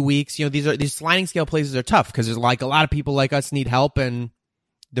there's a few weeks, these sliding scale places are tough because there's like a lot of people like us need help and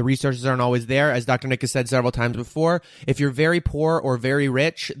the resources aren't always there. As Dr. Nick has said several times before, if you're very poor or very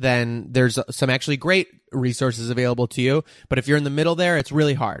rich, then there's some actually great resources available to you. But if you're in the middle there, it's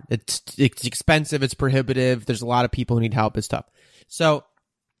really hard. It's expensive. It's prohibitive. There's a lot of people who need help. It's tough. So,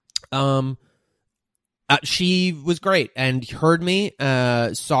 she was great and heard me,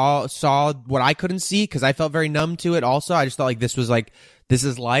 saw what I couldn't see because I felt very numb to it also. I just felt like this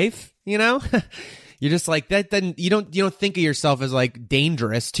is life, You're just like that. Then you don't think of yourself as like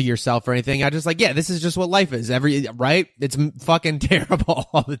dangerous to yourself or anything. I just like, yeah, this is just what life is. Right? It's fucking terrible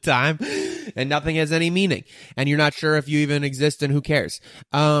all the time, and nothing has any meaning. And you're not sure if you even exist, and who cares?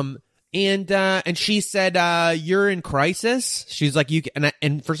 And she said, "You're in crisis." She's like,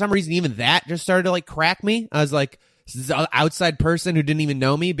 and for some reason, even that just started to like crack me. I was like, this is an outside person who didn't even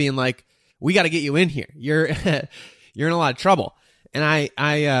know me, being like, "We got to get you in here. You're in a lot of trouble." And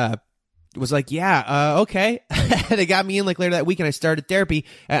I was like, yeah, okay. They got me in like later that week, and I started therapy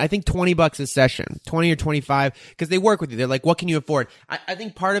at, I think, $20 a session, 20 or 25, because they work with you. They're like, what can you afford? I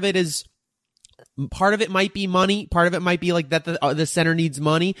think part of it might be money. Part of it might be like that the center needs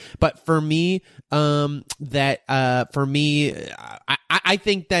money. But for me, I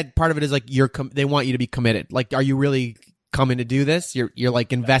think that part of it is like they want you to be committed. Like, are you really coming to do this? You're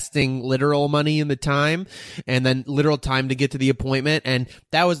like investing literal money in the time, and then literal time to get to the appointment. And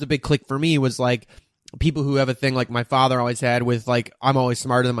that was the big click for me, was like, people who have a thing like my father always had with like, I'm always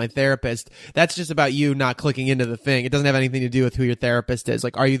smarter than my therapist. That's just about you not clicking into the thing. It doesn't have anything to do with who your therapist is.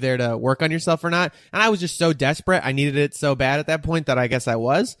 Like, are you there to work on yourself or not? And I was just so desperate. I needed it so bad at that point that I guess I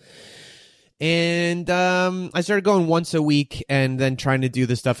was. And I started going once a week and then trying to do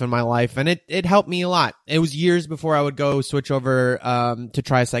the stuff in my life. And it helped me a lot. It was years before I would go switch over to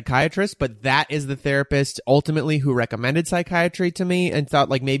try a psychiatrist. But that is the therapist ultimately who recommended psychiatry to me and thought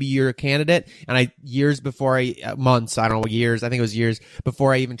like, maybe you're a candidate. And I months, I don't know, years, I think it was years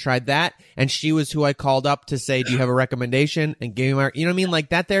before I even tried that. And she was who I called up to say, do you have a recommendation? And gave me you know what I mean? Like,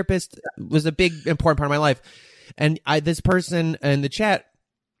 that therapist was a big, important part of my life. And this person in the chat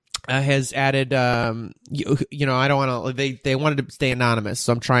has added, you know, I don't want to, they wanted to stay anonymous,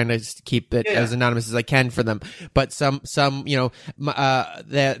 so I'm trying to keep it as anonymous as I can for them. But some, you know,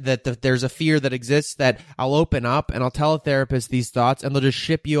 there's a fear that exists that I'll open up and I'll tell a therapist these thoughts and they'll just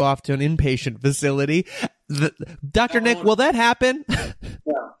ship you off to an inpatient facility. Dr. Nick, will that happen? Yeah,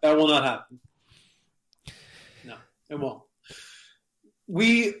 that will not happen. No, it won't.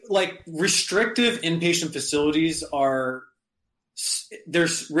 Restrictive inpatient facilities they're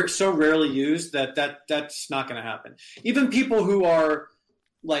so rarely used that's not going to happen. Even people who are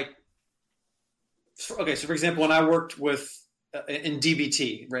like, okay, so for example, when I worked with in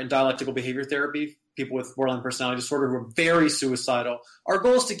DBT, right, in dialectical behavior therapy, people with borderline personality disorder who are very suicidal, our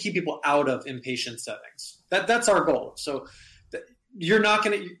goal is to keep people out of inpatient settings. That's our goal. So you're not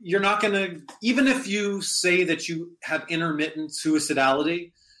going to, even if you say that you have intermittent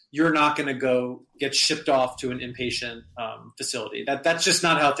suicidality, you're not going to go get shipped off to an inpatient facility. That's just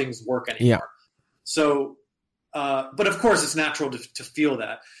not how things work anymore. Yeah. So, but of course, it's natural to feel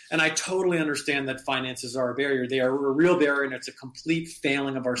that. And I totally understand that finances are a barrier. They are a real barrier, and it's a complete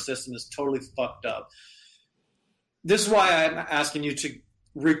failing of our system. It's totally fucked up. This is why I'm asking you to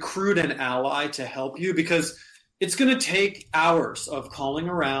recruit an ally to help you, because it's going to take hours of calling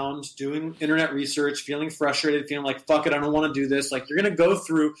around, doing internet research, feeling frustrated, feeling like, fuck it, I don't want to do this. Like, you're going to go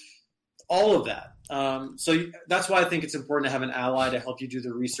through all of that. So that's why I think it's important to have an ally to help you do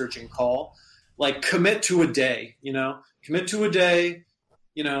the research and call. Like, commit to a day,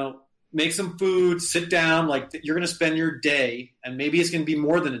 make some food, sit down. Like, you're going to spend your day, and maybe it's going to be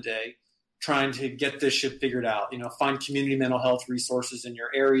more than a day, trying to get this shit figured out. Find community mental health resources in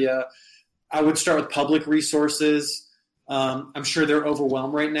your area. I would start with public resources. I'm sure they're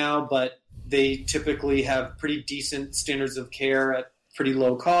overwhelmed right now, but they typically have pretty decent standards of care at pretty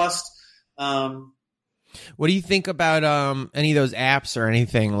low cost. What do you think about any of those apps or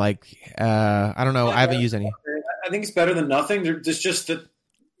anything? Like, I don't know. I haven't used any. I think it's better than nothing. There's just that,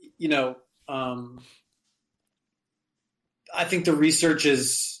 I think the research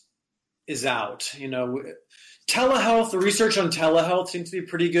is out. Telehealth, the research on telehealth seems to be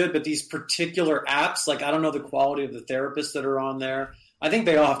pretty good, but these particular apps, like, I don't know the quality of the therapists that are on there. I think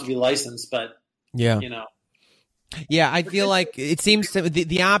they all have to be licensed, but yeah. Yeah, I feel like it seems to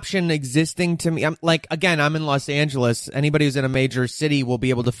the option existing to me. I'm in Los Angeles. Anybody who's in a major city will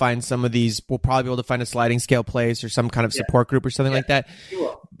be able to find some of these. Will probably be able to find a sliding scale place or some kind of support group or something like that. You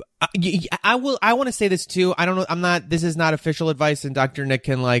will. I want to say this too. I don't know. This is not official advice, and Dr. Nick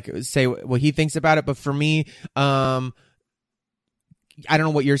can say what he thinks about it. But for me, I don't know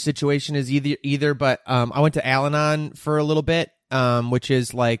what your situation is either. But I went to Al-Anon for a little bit, which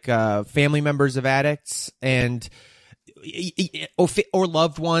is like family members of addicts and or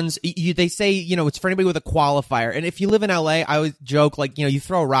loved ones. They say it's for anybody with a qualifier. And if you live in LA, I always joke like you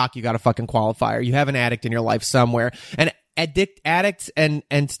throw a rock, you got a fucking qualifier. You have an addict in your life somewhere, and addicts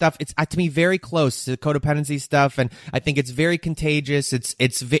and stuff, it's to me very close to codependency stuff, and I think it's very contagious.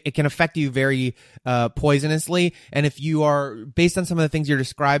 It can affect you very poisonously, and if you are, based on some of the things you're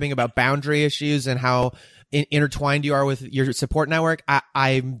describing about boundary issues and how intertwined you are with your support network,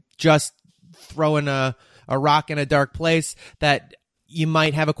 I'm just throwing a rock in a dark place that you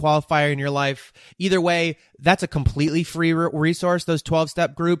might have a qualifier in your life. Either way, that's a completely free resource, those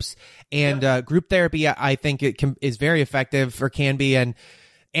 12-step groups. And group therapy, I think is very effective, or can be. And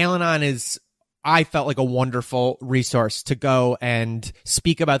Al-Anon I felt like a wonderful resource to go and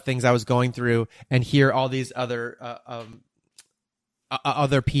speak about things I was going through and hear all these other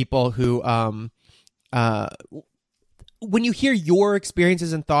other people who when you hear your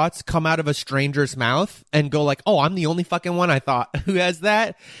experiences and thoughts come out of a stranger's mouth and go like, oh, I'm the only fucking one I thought who has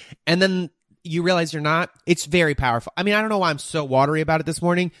that, and then you realize you're not, it's very powerful. I mean, I don't know why I'm so watery about it this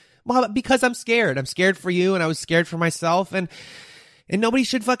morning. Well, because I'm scared. I'm scared for you, and I was scared for myself, and nobody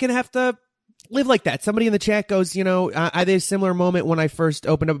should fucking have to live like that. Somebody in the chat goes, you know, I had a similar moment when I first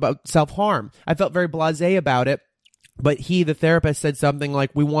opened up about self-harm. I felt very blasé about it. But the therapist, said something like,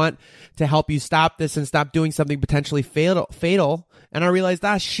 we want to help you stop this and stop doing something potentially fatal. And I realized,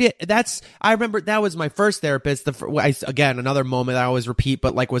 shit, I remember that was my first therapist. Again, another moment I always repeat,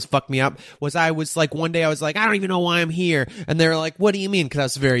 but like was fucked me up, was I was like, one day I was like, I don't even know why I'm here. And they were like, what do you mean? Cause I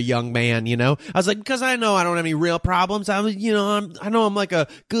was a very young man, you know? I was like, because I know I don't have any real problems. I know I'm like a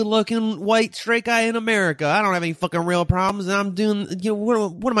good looking white straight guy in America. I don't have any fucking real problems. And I'm doing, you know,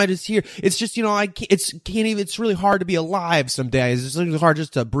 what am I just here? It's just, you know, it's really hard to be alive some days. It's really hard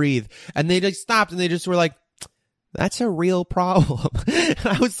just to breathe. And they just stopped and they just were like, that's a real problem.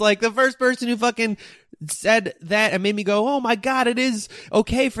 I was like the first person who fucking said that and made me go, oh my God, it is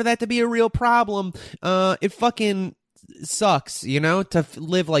okay for that to be a real problem. It fucking sucks, you know, to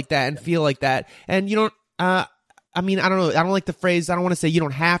live like that and feel like that. And you don't, I mean, I don't know. I don't like the phrase. I don't want to say you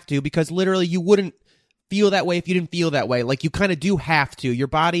don't have to, because literally you wouldn't feel that way if you didn't feel that way. Like you kind of do have to. Your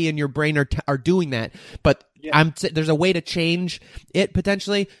body and your brain are doing that. But yeah. There's a way to change it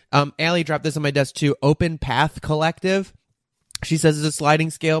potentially. Allie dropped this on my desk too. Open Path Collective. She says it's a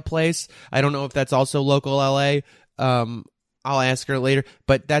sliding scale place. I don't know if that's also local LA. I'll ask her later.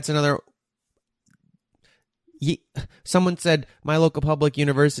 But that's another. Someone said my local public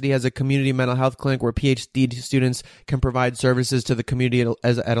university has a community mental health clinic where PhD students can provide services to the community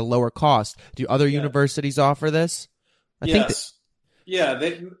at a lower cost. Do other universities offer this?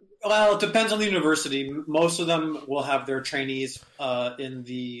 Well, it depends on the university. Most of them will have their trainees in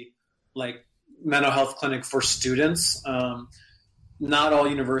the mental health clinic for students. Not all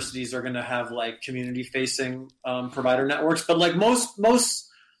universities are going to have community facing provider networks, but most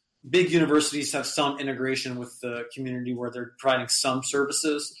big universities have some integration with the community where they're providing some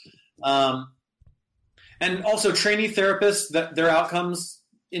services. And also trainee therapists, their outcomes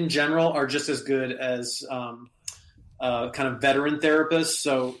in general are just as good as kind of veteran therapists.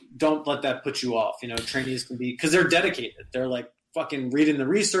 So don't let that put you off. You know, trainees can be, because they're dedicated. They're fucking reading the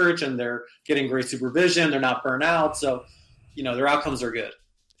research and they're getting great supervision. They're not burnt out. So, you know, their outcomes are good.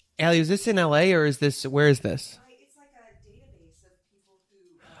 Allie, is this in LA or where is this? It's like a database of people who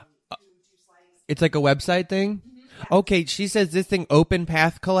do sliding. It's like a website thing? Mm-hmm. Okay, she says this thing, Open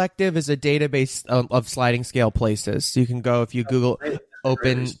Path Collective, is a database of sliding scale places. So you can go, if you Google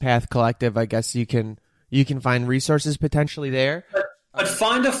Open Path Collective, I guess you can find resources potentially there. But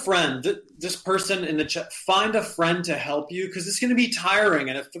find a friend. This person in the chat, find a friend to help you, because it's going to be tiring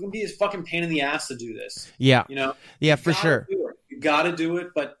and it's going to be a fucking pain in the ass to do this. Yeah. You know? Yeah, for sure. You got to do it,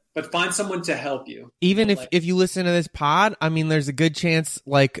 but find someone to help you. Even if you listen to this pod, I mean, there's a good chance,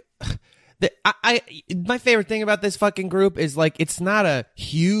 my favorite thing about this fucking group is it's not a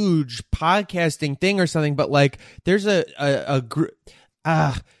huge podcasting thing or something, but there's a group,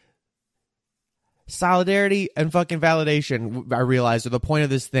 solidarity and fucking validation, I realized, are the point of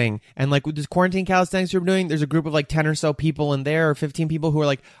this thing. And with this quarantine calisthenics we're doing, there's a group of 10 or so people in there, or 15 people who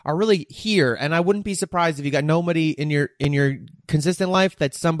are really here. And I wouldn't be surprised if you got nobody in your consistent life,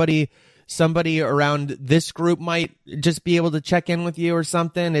 that somebody around this group might just be able to check in with you or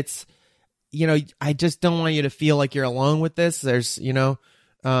something. It's, you know, I just don't want you to feel like you're alone with this. There's, you know,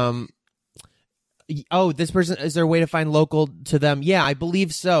 this person, is there a way to find local to them? Yeah, I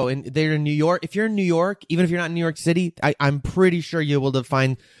believe so. And they're in New York. If you're in New York, even if you're not in New York City, I'm pretty sure you'll be able to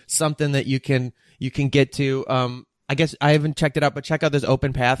find something that you can get to. I guess I haven't checked it out, but check out this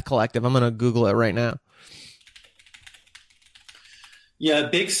Open Path Collective. I'm going to Google it right now. Yeah,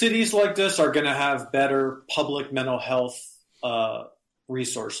 big cities like this are going to have better public mental health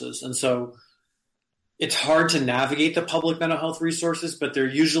resources. And so it's hard to navigate the public mental health resources, but they're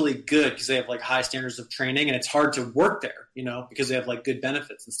usually good because they have high standards of training, and it's hard to work there, you know, because they have good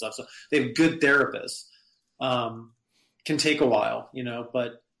benefits and stuff. So they have good therapists. Can take a while, you know,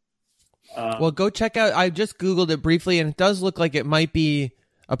 but. Well, go check out. I just Googled it briefly, and it does look like it might be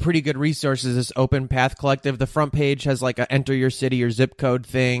a pretty good resource. Is this Open Path Collective? The front page has a enter your city or zip code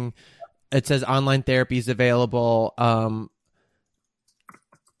thing. It says online therapy is available.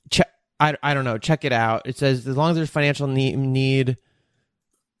 I don't know. Check it out. It says as long as there's financial need.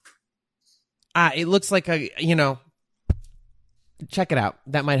 It looks like check it out.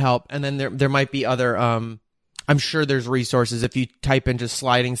 That might help. And then there might be other I'm sure there's resources if you type in just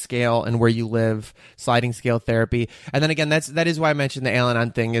sliding scale and where you live, sliding scale therapy. And then again, that is why I mentioned the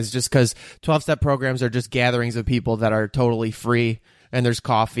Al-Anon thing, is just because 12-step programs are just gatherings of people that are totally free, and there's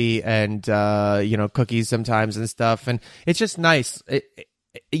coffee and cookies sometimes and stuff, and it's just nice.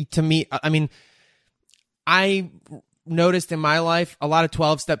 To me, I mean, I noticed in my life a lot of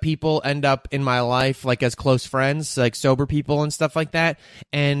 12-step people end up in my life like as close friends, like sober people and stuff like that.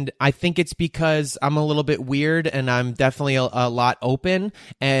 And I think it's because I'm a little bit weird and I'm definitely a lot open,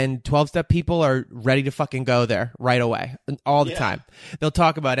 and 12-step people are ready to fucking go there right away all the time. They'll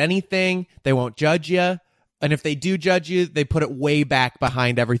talk about anything. They won't judge you. And if they do judge you, they put it way back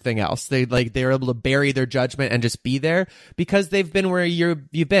behind everything else. They're able to bury their judgment and just be there because they've been where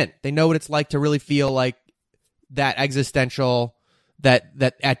you've been. They know what it's like to really feel like that existential, that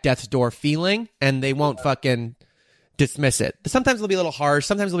at death's door feeling, and they won't fucking dismiss it. Sometimes they'll be a little harsh.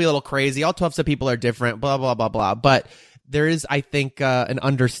 Sometimes they'll be a little crazy. All 12-step people are different, blah, blah, blah, blah. But there is, I think, an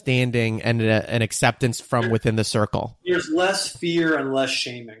understanding and an acceptance from within the circle. There's less fear and less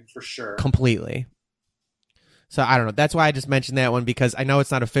shaming, for sure. Completely. So I don't know. That's why I just mentioned that one, because I know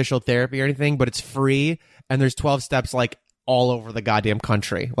it's not official therapy or anything, but it's free, and there's 12 steps like all over the goddamn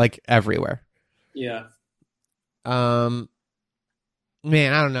country, like everywhere. Yeah. Man,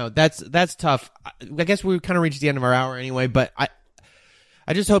 I don't know. That's tough. I guess we kind of reached the end of our hour anyway, but I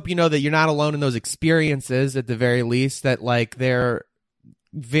just hope you know that you're not alone in those experiences at the very least, that like they're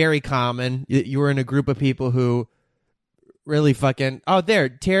very common. You were in a group of people who really fucking,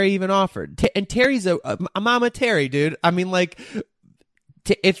 Terry even offered. And Terry's a mama Terry, dude. I mean, like,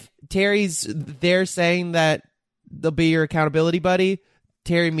 if Terry's there saying that they'll be your accountability buddy,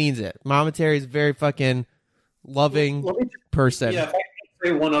 Terry means it. Mama Terry's very fucking loving person. Yeah, if I can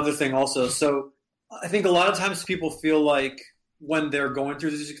say one other thing also. So I think a lot of times people feel like when they're going through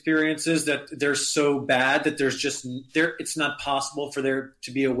these experiences that they're so bad that it's not possible for there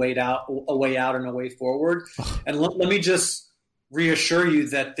to be a way out and a way forward. And let me just reassure you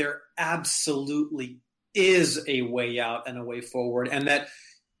that there absolutely is a way out and a way forward, and that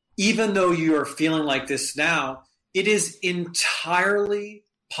even though you are feeling like this now, it is entirely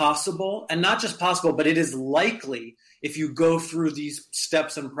possible, and not just possible, but it is likely, if you go through these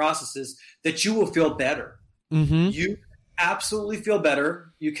steps and processes, that you will feel better. Mm-hmm. You absolutely feel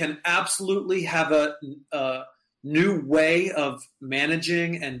better. You can absolutely have a new way of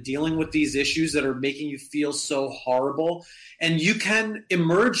managing and dealing with these issues that are making you feel so horrible. And you can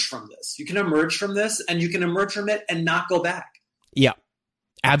emerge from this. You can emerge from this, and you can emerge from it and not go back. Yeah.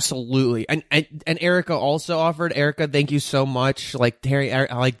 Absolutely. And Erica also offered. Erica, thank you so much. Like Terry,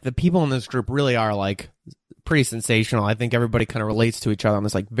 like the people in this group really are like pretty sensational. I think everybody kind of relates to each other on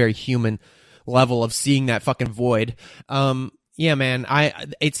this like very human level of seeing that fucking void. Yeah, man,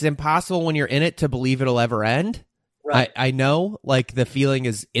 it's impossible when you're in it to believe it'll ever end. Right. I know, like the feeling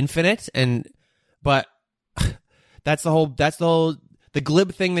is infinite, but that's the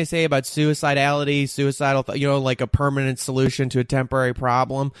glib thing they say about suicidality, suicidal, like a permanent solution to a temporary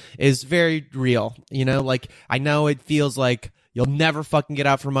problem is very real. Like I know it feels like you'll never fucking get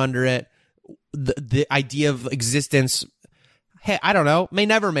out from under it. The idea of existence, hey, I don't know, may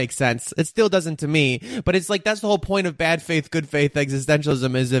never make sense. It still doesn't to me, but it's like, that's the whole point of bad faith, good faith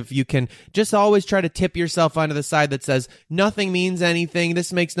existentialism, is if you can just always try to tip yourself onto the side that says nothing means anything,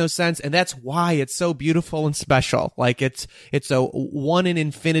 this makes no sense, and that's why it's so beautiful and special. Like it's a one in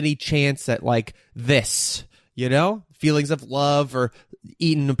infinity chance at like this, feelings of love, or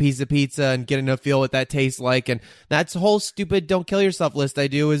eating a piece of pizza and getting to feel what that tastes like. And that's the whole stupid don't kill yourself list I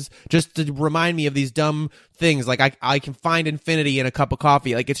do, is just to remind me of these dumb things. Like I can find infinity in a cup of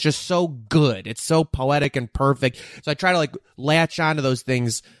coffee. Like it's just so good. It's so poetic and perfect. So I try to like latch onto those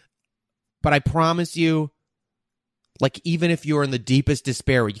things. But I promise you, like even if you're in the deepest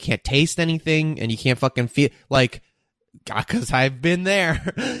despair where you can't taste anything and you can't fucking feel, like, because I've been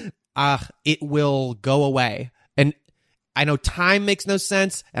there, it will go away. And I know time makes no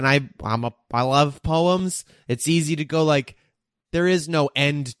sense, and I love poems. It's easy to go like, there is no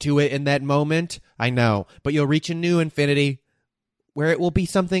end to it in that moment. I know, but you'll reach a new infinity where it will be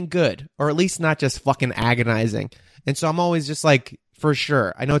something good, or at least not just fucking agonizing. And so I'm always just like, for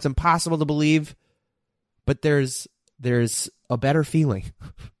sure. I know it's impossible to believe, but there's a better feeling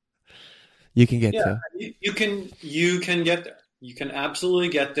you can get to. You can get there. You can absolutely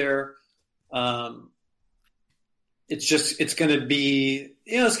get there. It's going to be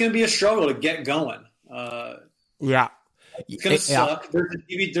a struggle to get going. Yeah. It's going to suck.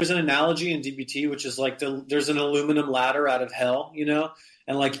 There's an analogy in DBT, which is like there's an aluminum ladder out of hell,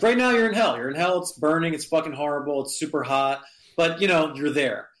 and like right now you're in hell. You're in hell. It's burning. It's fucking horrible. It's super hot, but you're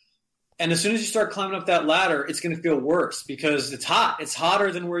there. And as soon as you start climbing up that ladder, it's going to feel worse because it's hot. It's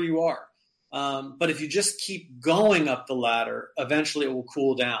hotter than where you are. But if you just keep going up the ladder, eventually it will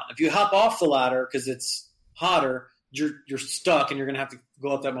cool down. If you hop off the ladder because it's hotter, you're stuck and you're going to have to go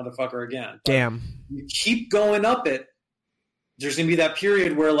up that motherfucker again. But Damn. you keep going up it, there's going to be that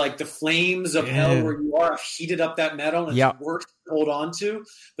period where like the flames of hell where you are have heated up that metal and it's worse to hold on to.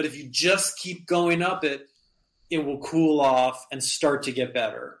 But if you just keep going up it, it will cool off and start to get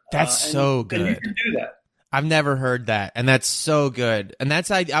better. That's so good. And you can do that. I've never heard that, and that's so good. And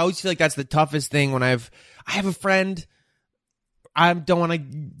that's I always feel like that's the toughest thing when I have a friend I don't want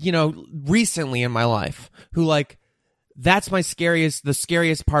to, recently in my life who like that's the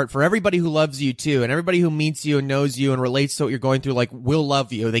scariest part for everybody who loves you too, and everybody who meets you and knows you and relates to what you're going through, like will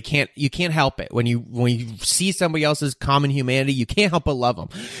love you. You can't help it when you see somebody else's common humanity, you can't help but love them.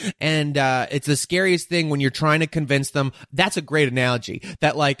 And it's the scariest thing when you're trying to convince them. That's a great analogy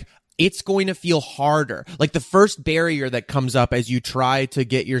that like it's going to feel harder. Like the first barrier that comes up as you try to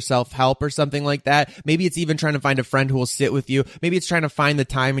get yourself help or something like that. Maybe it's even trying to find a friend who will sit with you. Maybe it's trying to find the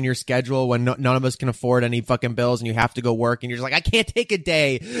time in your schedule when none of us can afford any fucking bills and you have to go work and you're just like, I can't take a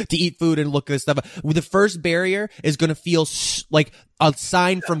day to eat food and look at this stuff. The first barrier is going to feel like a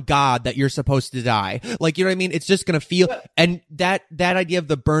sign from God that you're supposed to die. Like, you know what I mean? It's just going to feel, and that idea of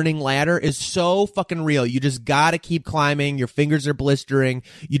the burning ladder is so fucking real. You just gotta keep climbing. Your fingers are blistering.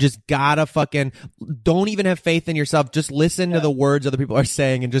 You just gotta don't even have faith in yourself. Just listen to the words other people are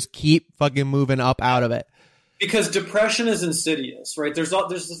saying and just keep fucking moving up out of it. Because depression is insidious, right? There's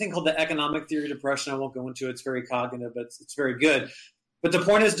this thing called the economic theory of depression. I won't go into it. It's very cognitive, but it's very good. But the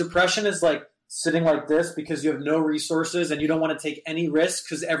point is depression is like sitting like this because you have no resources and you don't want to take any risk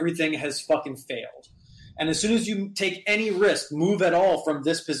because everything has fucking failed. And as soon as you take any risk, move at all from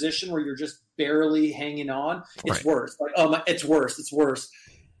this position where you're just barely hanging on, it's worse. Like, it's worse. It's worse.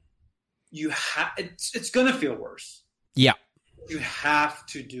 It's going to feel worse. Yeah. You have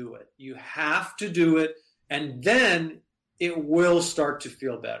to do it. You have to do it. And then it will start to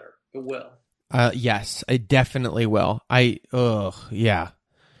feel better. It will. Yes, I definitely will. Yeah.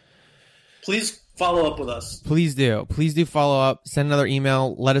 Please follow up with us. Please do. Please do follow up. Send another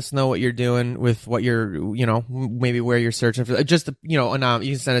email. Let us know what you're doing with what you're, maybe where you're searching for. Just, you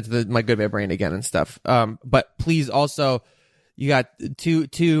can send it to my Good Bad Brain again and stuff. But please also, you got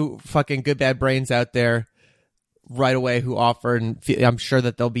two fucking Good Bad Brains out there right away who offer, and I'm sure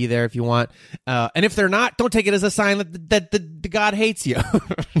that they'll be there if you want. And if they're not, don't take it as a sign that the God hates you.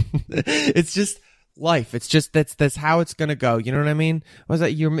 It's just life. It's just that's how it's gonna go. You know what I mean? What was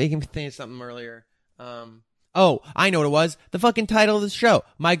that? You were making me think of something earlier. I know what it was. The fucking title of the show,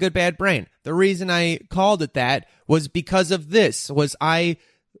 My Good Bad Brain. The reason I called it that was because of this. I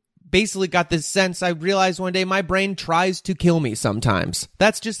basically got this sense. I realized one day my brain tries to kill me sometimes.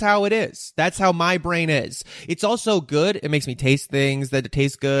 That's just how it is. That's how my brain is. It's also good. It makes me taste things that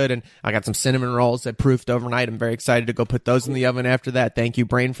taste good. And I got some cinnamon rolls that proofed overnight. I'm very excited to go put those in the oven after that. Thank you,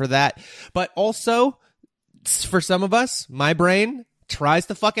 brain, for that. But also, for some of us, my brain tries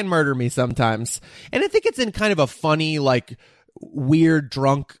to fucking murder me sometimes. And I think it's in kind of a funny, like, weird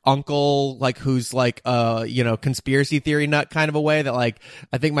drunk uncle, like, who's like conspiracy theory nut kind of a way that, like,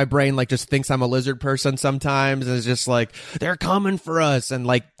 I think my brain like just thinks I'm a lizard person sometimes and is just like, they're coming for us, and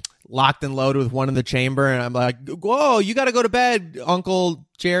like locked and loaded with one in the chamber, and I'm like, whoa, you gotta go to bed, Uncle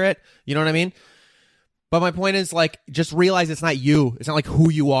Jarrett. You know what I mean? But my point is, like, just realize it's not you. It's not like who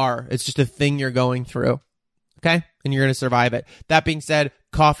you are. It's just a thing you're going through. Okay? And you're going to survive it. That being said,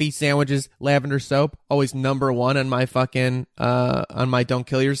 coffee, sandwiches, lavender soap, always number one on my fucking, on my don't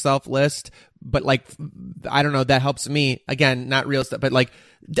kill yourself list. But, like, I don't know, that helps me. Again, not real stuff, but, like,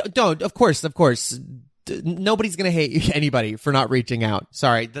 don't, of course. Nobody's going to hate anybody for not reaching out.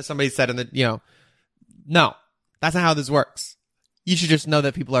 Sorry, somebody said in the, no, that's not how this works. You should just know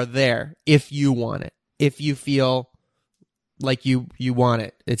that people are there if you want it. If you feel like you want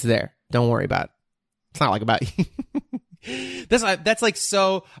it, it's there. Don't worry about it. It's not like about you. That's like,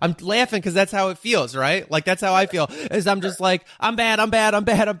 so I'm laughing because that's how it feels, right? Like, that's how I feel, is I'm just like, I'm bad.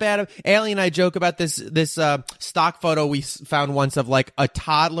 Allie and I joke about this stock photo we found once of like a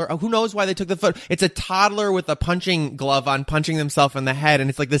toddler. Who knows why they took the photo? It's a toddler with a punching glove on, punching themselves in the head. And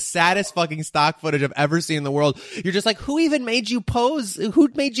it's like the saddest fucking stock footage I've ever seen in the world. You're just like, who even made you pose? Who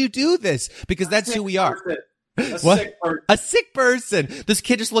made you do this? Because that's who we are. A sick person. This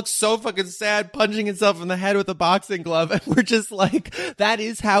kid just looks so fucking sad, punching himself in the head with a boxing glove, and we're just like, that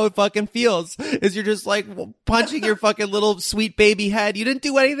is how it fucking feels. Is you're just like punching your fucking little sweet baby head. You didn't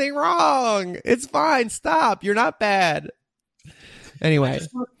do anything wrong. It's fine. Stop. You're not bad. Anyway, I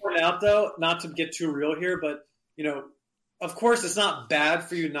just want to point out, though, not to get too real here, but of course, it's not bad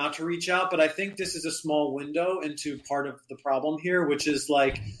for you not to reach out, but I think this is a small window into part of the problem here, which is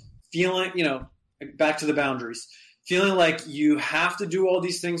like feeling, back to the boundaries, feeling like you have to do all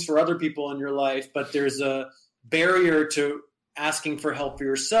these things for other people in your life, but there's a barrier to asking for help for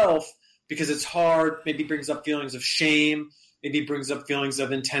yourself because it's hard, maybe brings up feelings of shame, maybe brings up feelings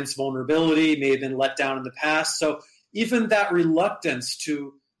of intense vulnerability, may have been let down in the past. So even that reluctance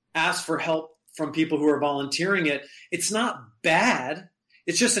to ask for help from people who are volunteering it's not bad.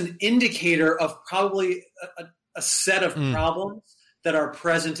 It's just an indicator of probably a set of problems that are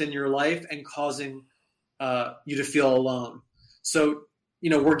present in your life and causing you to feel alone. So,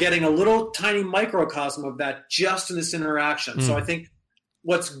 we're getting a little tiny microcosm of that just in this interaction. So I think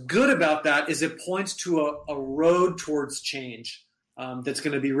what's good about that is it points to a road towards change that's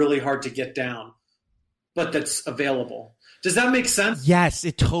going to be really hard to get down, but that's available. Does that make sense? Yes,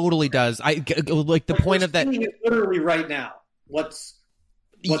 it totally does. I like the point of that. Literally right now, what's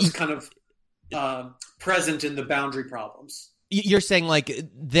kind of present in the boundary problems? You're saying like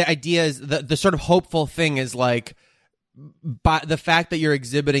the idea is the sort of hopeful thing is like, by the fact that you're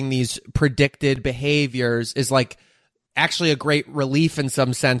exhibiting these predicted behaviors is like actually a great relief in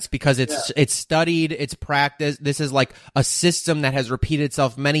some sense because it's studied, it's practiced. This is like a system that has repeated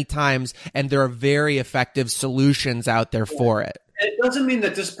itself many times, and there are very effective solutions out there for it. It doesn't mean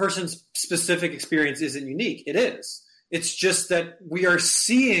that this person's specific experience isn't unique. It is. It's just that we are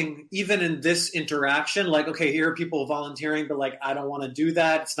seeing, even in this interaction, like, okay, here are people volunteering, but like, I don't want to do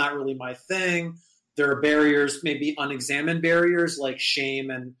that. It's not really my thing. There are barriers, maybe unexamined barriers like shame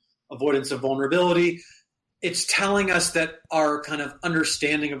and avoidance of vulnerability. It's telling us that our kind of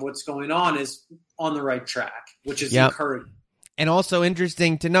understanding of what's going on is on the right track, which is encouraging. And also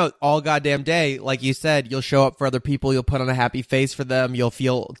interesting to note, all goddamn day, like you said, you'll show up for other people, you'll put on a happy face for them, you'll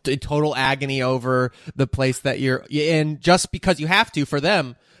feel total agony over the place that you're in just because you have to for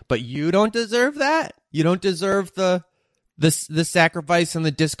them. But you don't deserve that. You don't deserve the sacrifice and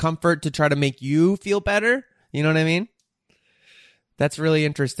the discomfort to try to make you feel better. You know what I mean? That's really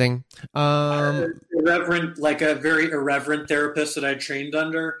interesting. Like a very irreverent therapist that I trained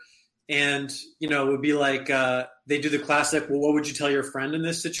under. And, it would be like, they do the classic, well, what would you tell your friend in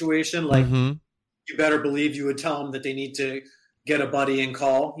this situation? Like, you better believe you would tell them that they need to get a buddy and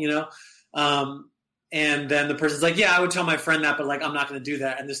call, and then the person's like, yeah, I would tell my friend that, but like, I'm not going to do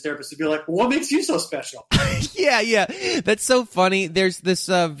that. And this therapist would be like, well, what makes you so special? Yeah. That's so funny. There's this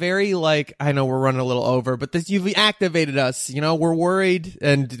very like, I know we're running a little over, but you've activated us. We're worried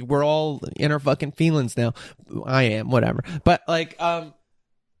and we're all in our fucking feelings now. I am, whatever. But like,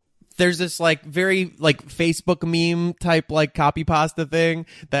 there's this like very like Facebook meme type like copy pasta thing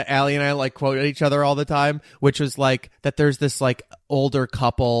that Allie and I like quote at each other all the time, which was like that there's this like older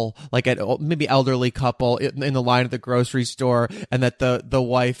couple, like maybe elderly couple in the line at the grocery store, and that the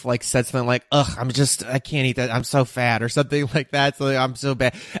wife like said something like, ugh, I can't eat that, I'm so fat, or something like that, so like, I'm so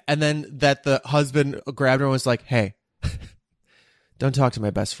bad. And then that the husband grabbed her and was like, hey, don't talk to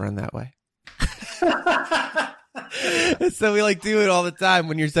my best friend that way. So we like do it all the time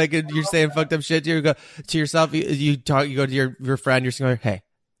when you're saying fucked up shit to yourself. You go to your friend, you're saying, hey,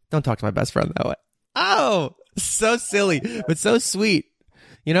 don't talk to my best friend that way. Oh, so silly, but so sweet.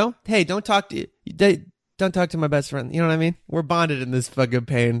 Hey, don't talk to my best friend. You know what I mean? We're bonded in this fucking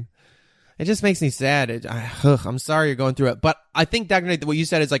pain. It just makes me sad. I'm sorry you're going through it, but I think Dr. Nate, what you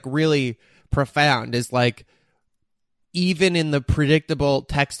said is like really profound. Is like even in the predictable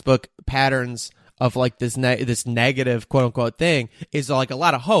textbook patterns of like this negative quote unquote thing is like a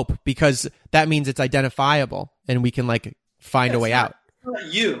lot of hope, because that means it's identifiable and we can like find a way out. It's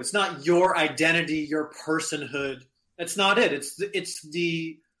not you. It's not your identity, your personhood. That's not it. It's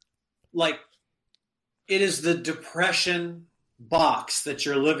the like, it is the depression box that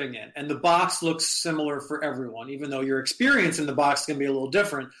you're living in. And the box looks similar for everyone, even though your experience in the box can be a little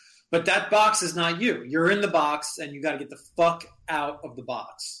different. But that box is not you. You're in the box and you got to get the fuck out of the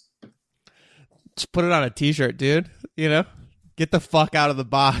box. Just put it on a t-shirt, dude. Get the fuck out of the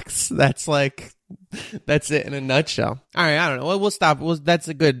box. That's it in a nutshell. All right, I don't know. Well, we'll stop. That's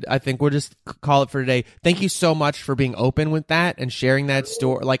a good, I think we'll just call it for today. Thank you so much for being open with that and sharing that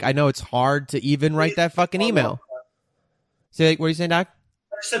story. Like, I know it's hard to even write that fucking email. Say, what are you saying, Doc?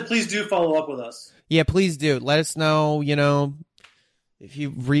 I said, please do follow up with us. Yeah, please do. Let us know, if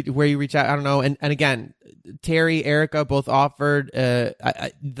you where you reach out, I don't know. And again, Terry, Erica both offered.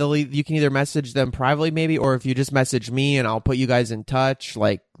 You can either message them privately, maybe, or if you just message me and I'll put you guys in touch.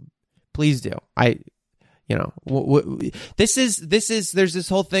 Like, please do. This is. There's this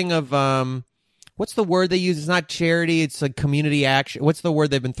whole thing of what's the word they use? It's not charity. It's like community action. What's the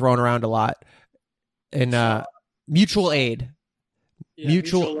word they've been throwing around a lot? And Mutual aid. Yeah,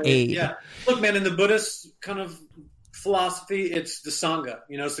 mutual aid. Yeah. Look, man, in the Buddhist kind of philosophy, it's the Sangha.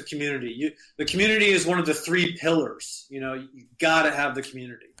 It's the community. The community is one of the 3 pillars. You got to have the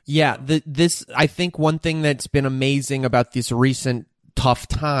community. Yeah, this I think one thing that's been amazing about this recent tough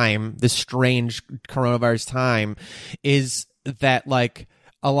time, this strange coronavirus time, is that like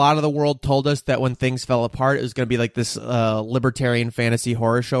a lot of the world told us that when things fell apart, it was going to be like this libertarian fantasy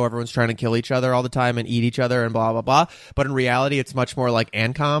horror show. Everyone's trying to kill each other all the time and eat each other and blah, blah, blah. But in reality, it's much more like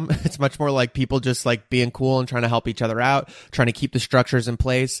ANCOM. It's much more like people just like being cool and trying to help each other out, trying to keep the structures in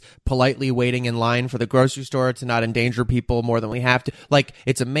place, politely waiting in line for the grocery store to not endanger people more than we have to. Like,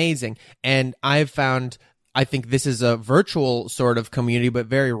 it's amazing. And I've found, I think this is a virtual sort of community, but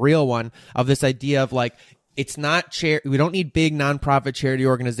very real one, of this idea of like, it's not we don't need big nonprofit charity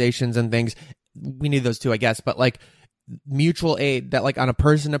organizations and things. We need those too, I guess. But like mutual aid, that like on a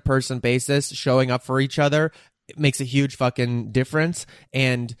person to person basis, showing up for each other, it makes a huge fucking difference.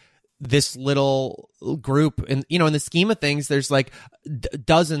 And this little group, and in the scheme of things, there's like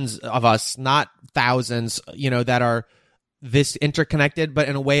dozens of us, not thousands, that are this interconnected. But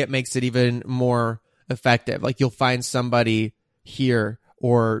in a way, it makes it even more effective. Like you'll find somebody here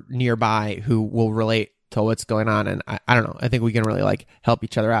or nearby who will relate to what's going on. And I don't know. I think we can really like help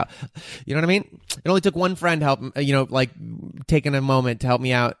each other out. You know what I mean? It only took one friend help, like taking a moment to help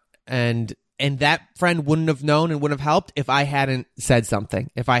me out. And that friend wouldn't have known and wouldn't have helped if I hadn't said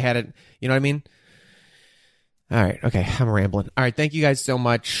something. If I hadn't, you know what I mean? All right. Okay. I'm rambling. All right. Thank you guys so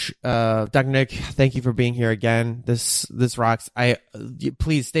much. Dr. Nick, thank you for being here again. This rocks.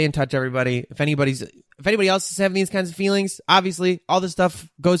 Please stay in touch, everybody. If anybody else is having these kinds of feelings, obviously all this stuff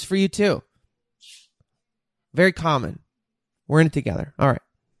goes for you too. Very common. We're in it together. All right.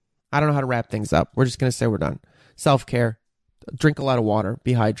 I don't know how to wrap things up. We're just going to say we're done. Self-care. Drink a lot of water.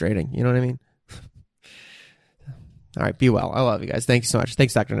 Be hydrating. You know what I mean? All right. Be well. I love you guys. Thank you so much.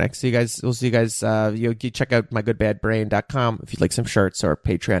 Thanks, Dr. Nick. We'll see you guys. You check out mygoodbadbrain.com if you'd like some shirts, or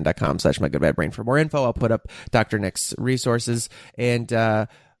patreon.com/mygoodbadbrain for more info. I'll put up Dr. Nick's resources. And,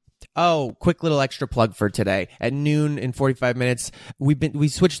 quick little extra plug for today. At noon in 45 minutes, we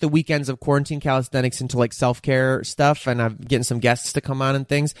switched the weekends of quarantine calisthenics into like self-care stuff, and I'm getting some guests to come on and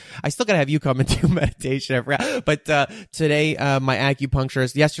things. I still gotta have you come and do meditation. I forgot. But today, my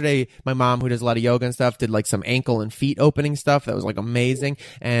acupuncturist, yesterday, my mom, who does a lot of yoga and stuff, did like some ankle and feet opening stuff. That was like amazing.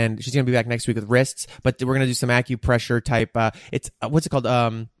 And she's gonna be back next week with wrists, but we're gonna do some acupressure type, it's, what's it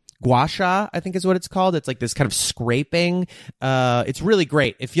called? Gua sha, I think is what it's called. It's like this kind of scraping. It's really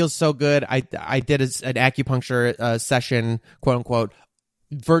great. It feels so good. I did an acupuncture session, quote unquote,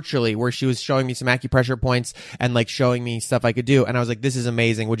 virtually, where she was showing me some acupressure points and like showing me stuff I could do. And I was like, this is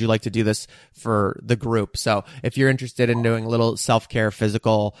amazing. Would you like to do this for the group? So if you're interested in doing a little self-care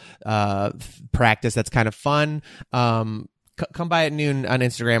physical practice that's kind of fun, come by at noon on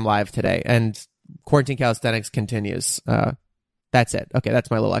Instagram Live today. And Quarantine Calisthenics continues. That's it. Okay,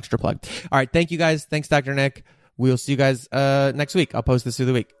 that's my little extra plug. All right, thank you guys. Thanks, Dr. Nick. We'll see you guys next week. I'll post this through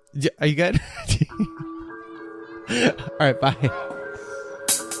the week. Are you good? All right, bye.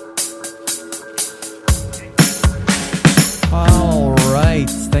 All right.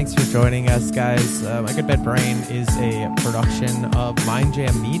 Thanks for joining us, guys. My Good Bad Brain is a production of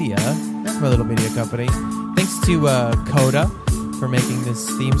Mindjam Media, my little media company. Thanks to Coda for making this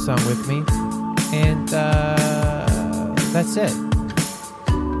theme song with me. And that's it.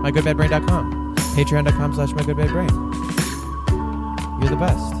 MyGoodBadBrain.com. Patreon.com/MyGoodBadBrain. You're the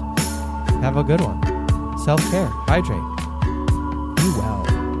best. Have a good one. Self-care. Hydrate. Be well.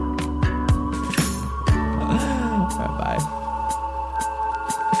 Bye.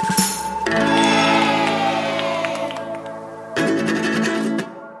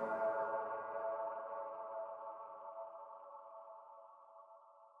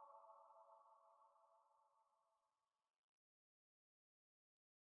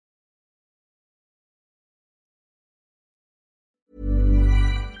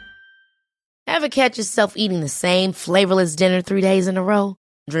 Ever catch yourself eating the same flavorless dinner 3 days in a row?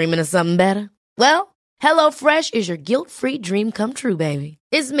 Dreaming of something better? Well, HelloFresh is your guilt-free dream come true, baby.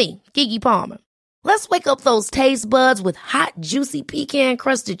 It's me, Keke Palmer. Let's wake up those taste buds with hot, juicy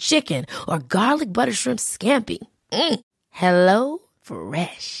pecan-crusted chicken or garlic butter shrimp scampi. Hello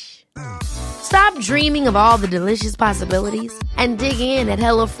Fresh. Stop dreaming of all the delicious possibilities and dig in at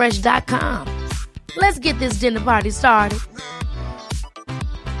HelloFresh.com. Let's get this dinner party started.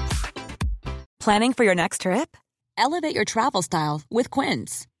 Planning for your next trip? Elevate your travel style with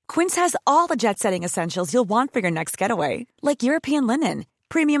Quince. Quince has all the jet-setting essentials you'll want for your next getaway, like European linen,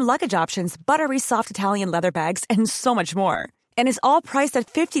 premium luggage options, buttery soft Italian leather bags, and so much more. And is all priced at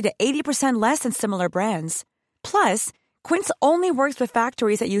 50 to 80% less than similar brands. Plus, Quince only works with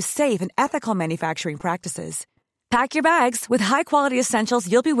factories that use safe and ethical manufacturing practices. Pack your bags with high-quality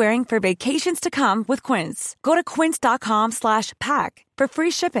essentials you'll be wearing for vacations to come with Quince. Go to quince.com/pack for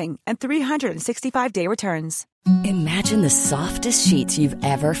free shipping and 365-day returns. Imagine the softest sheets you've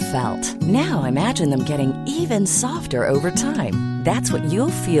ever felt. Now imagine them getting even softer over time. That's what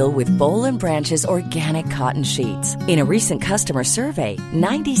you'll feel with Boll & Branch's organic cotton sheets. In a recent customer survey,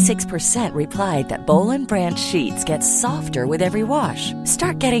 96% replied that Boll & Branch sheets get softer with every wash.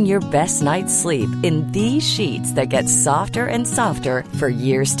 Start getting your best night's sleep in these sheets that get softer and softer for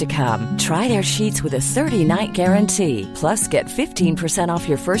years to come. Try their sheets with a 30-night guarantee. Plus, get 15% off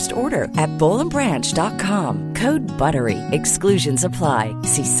your first order at bollandbranch.com. Code BUTTERY. Exclusions apply.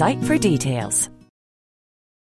 See site for details.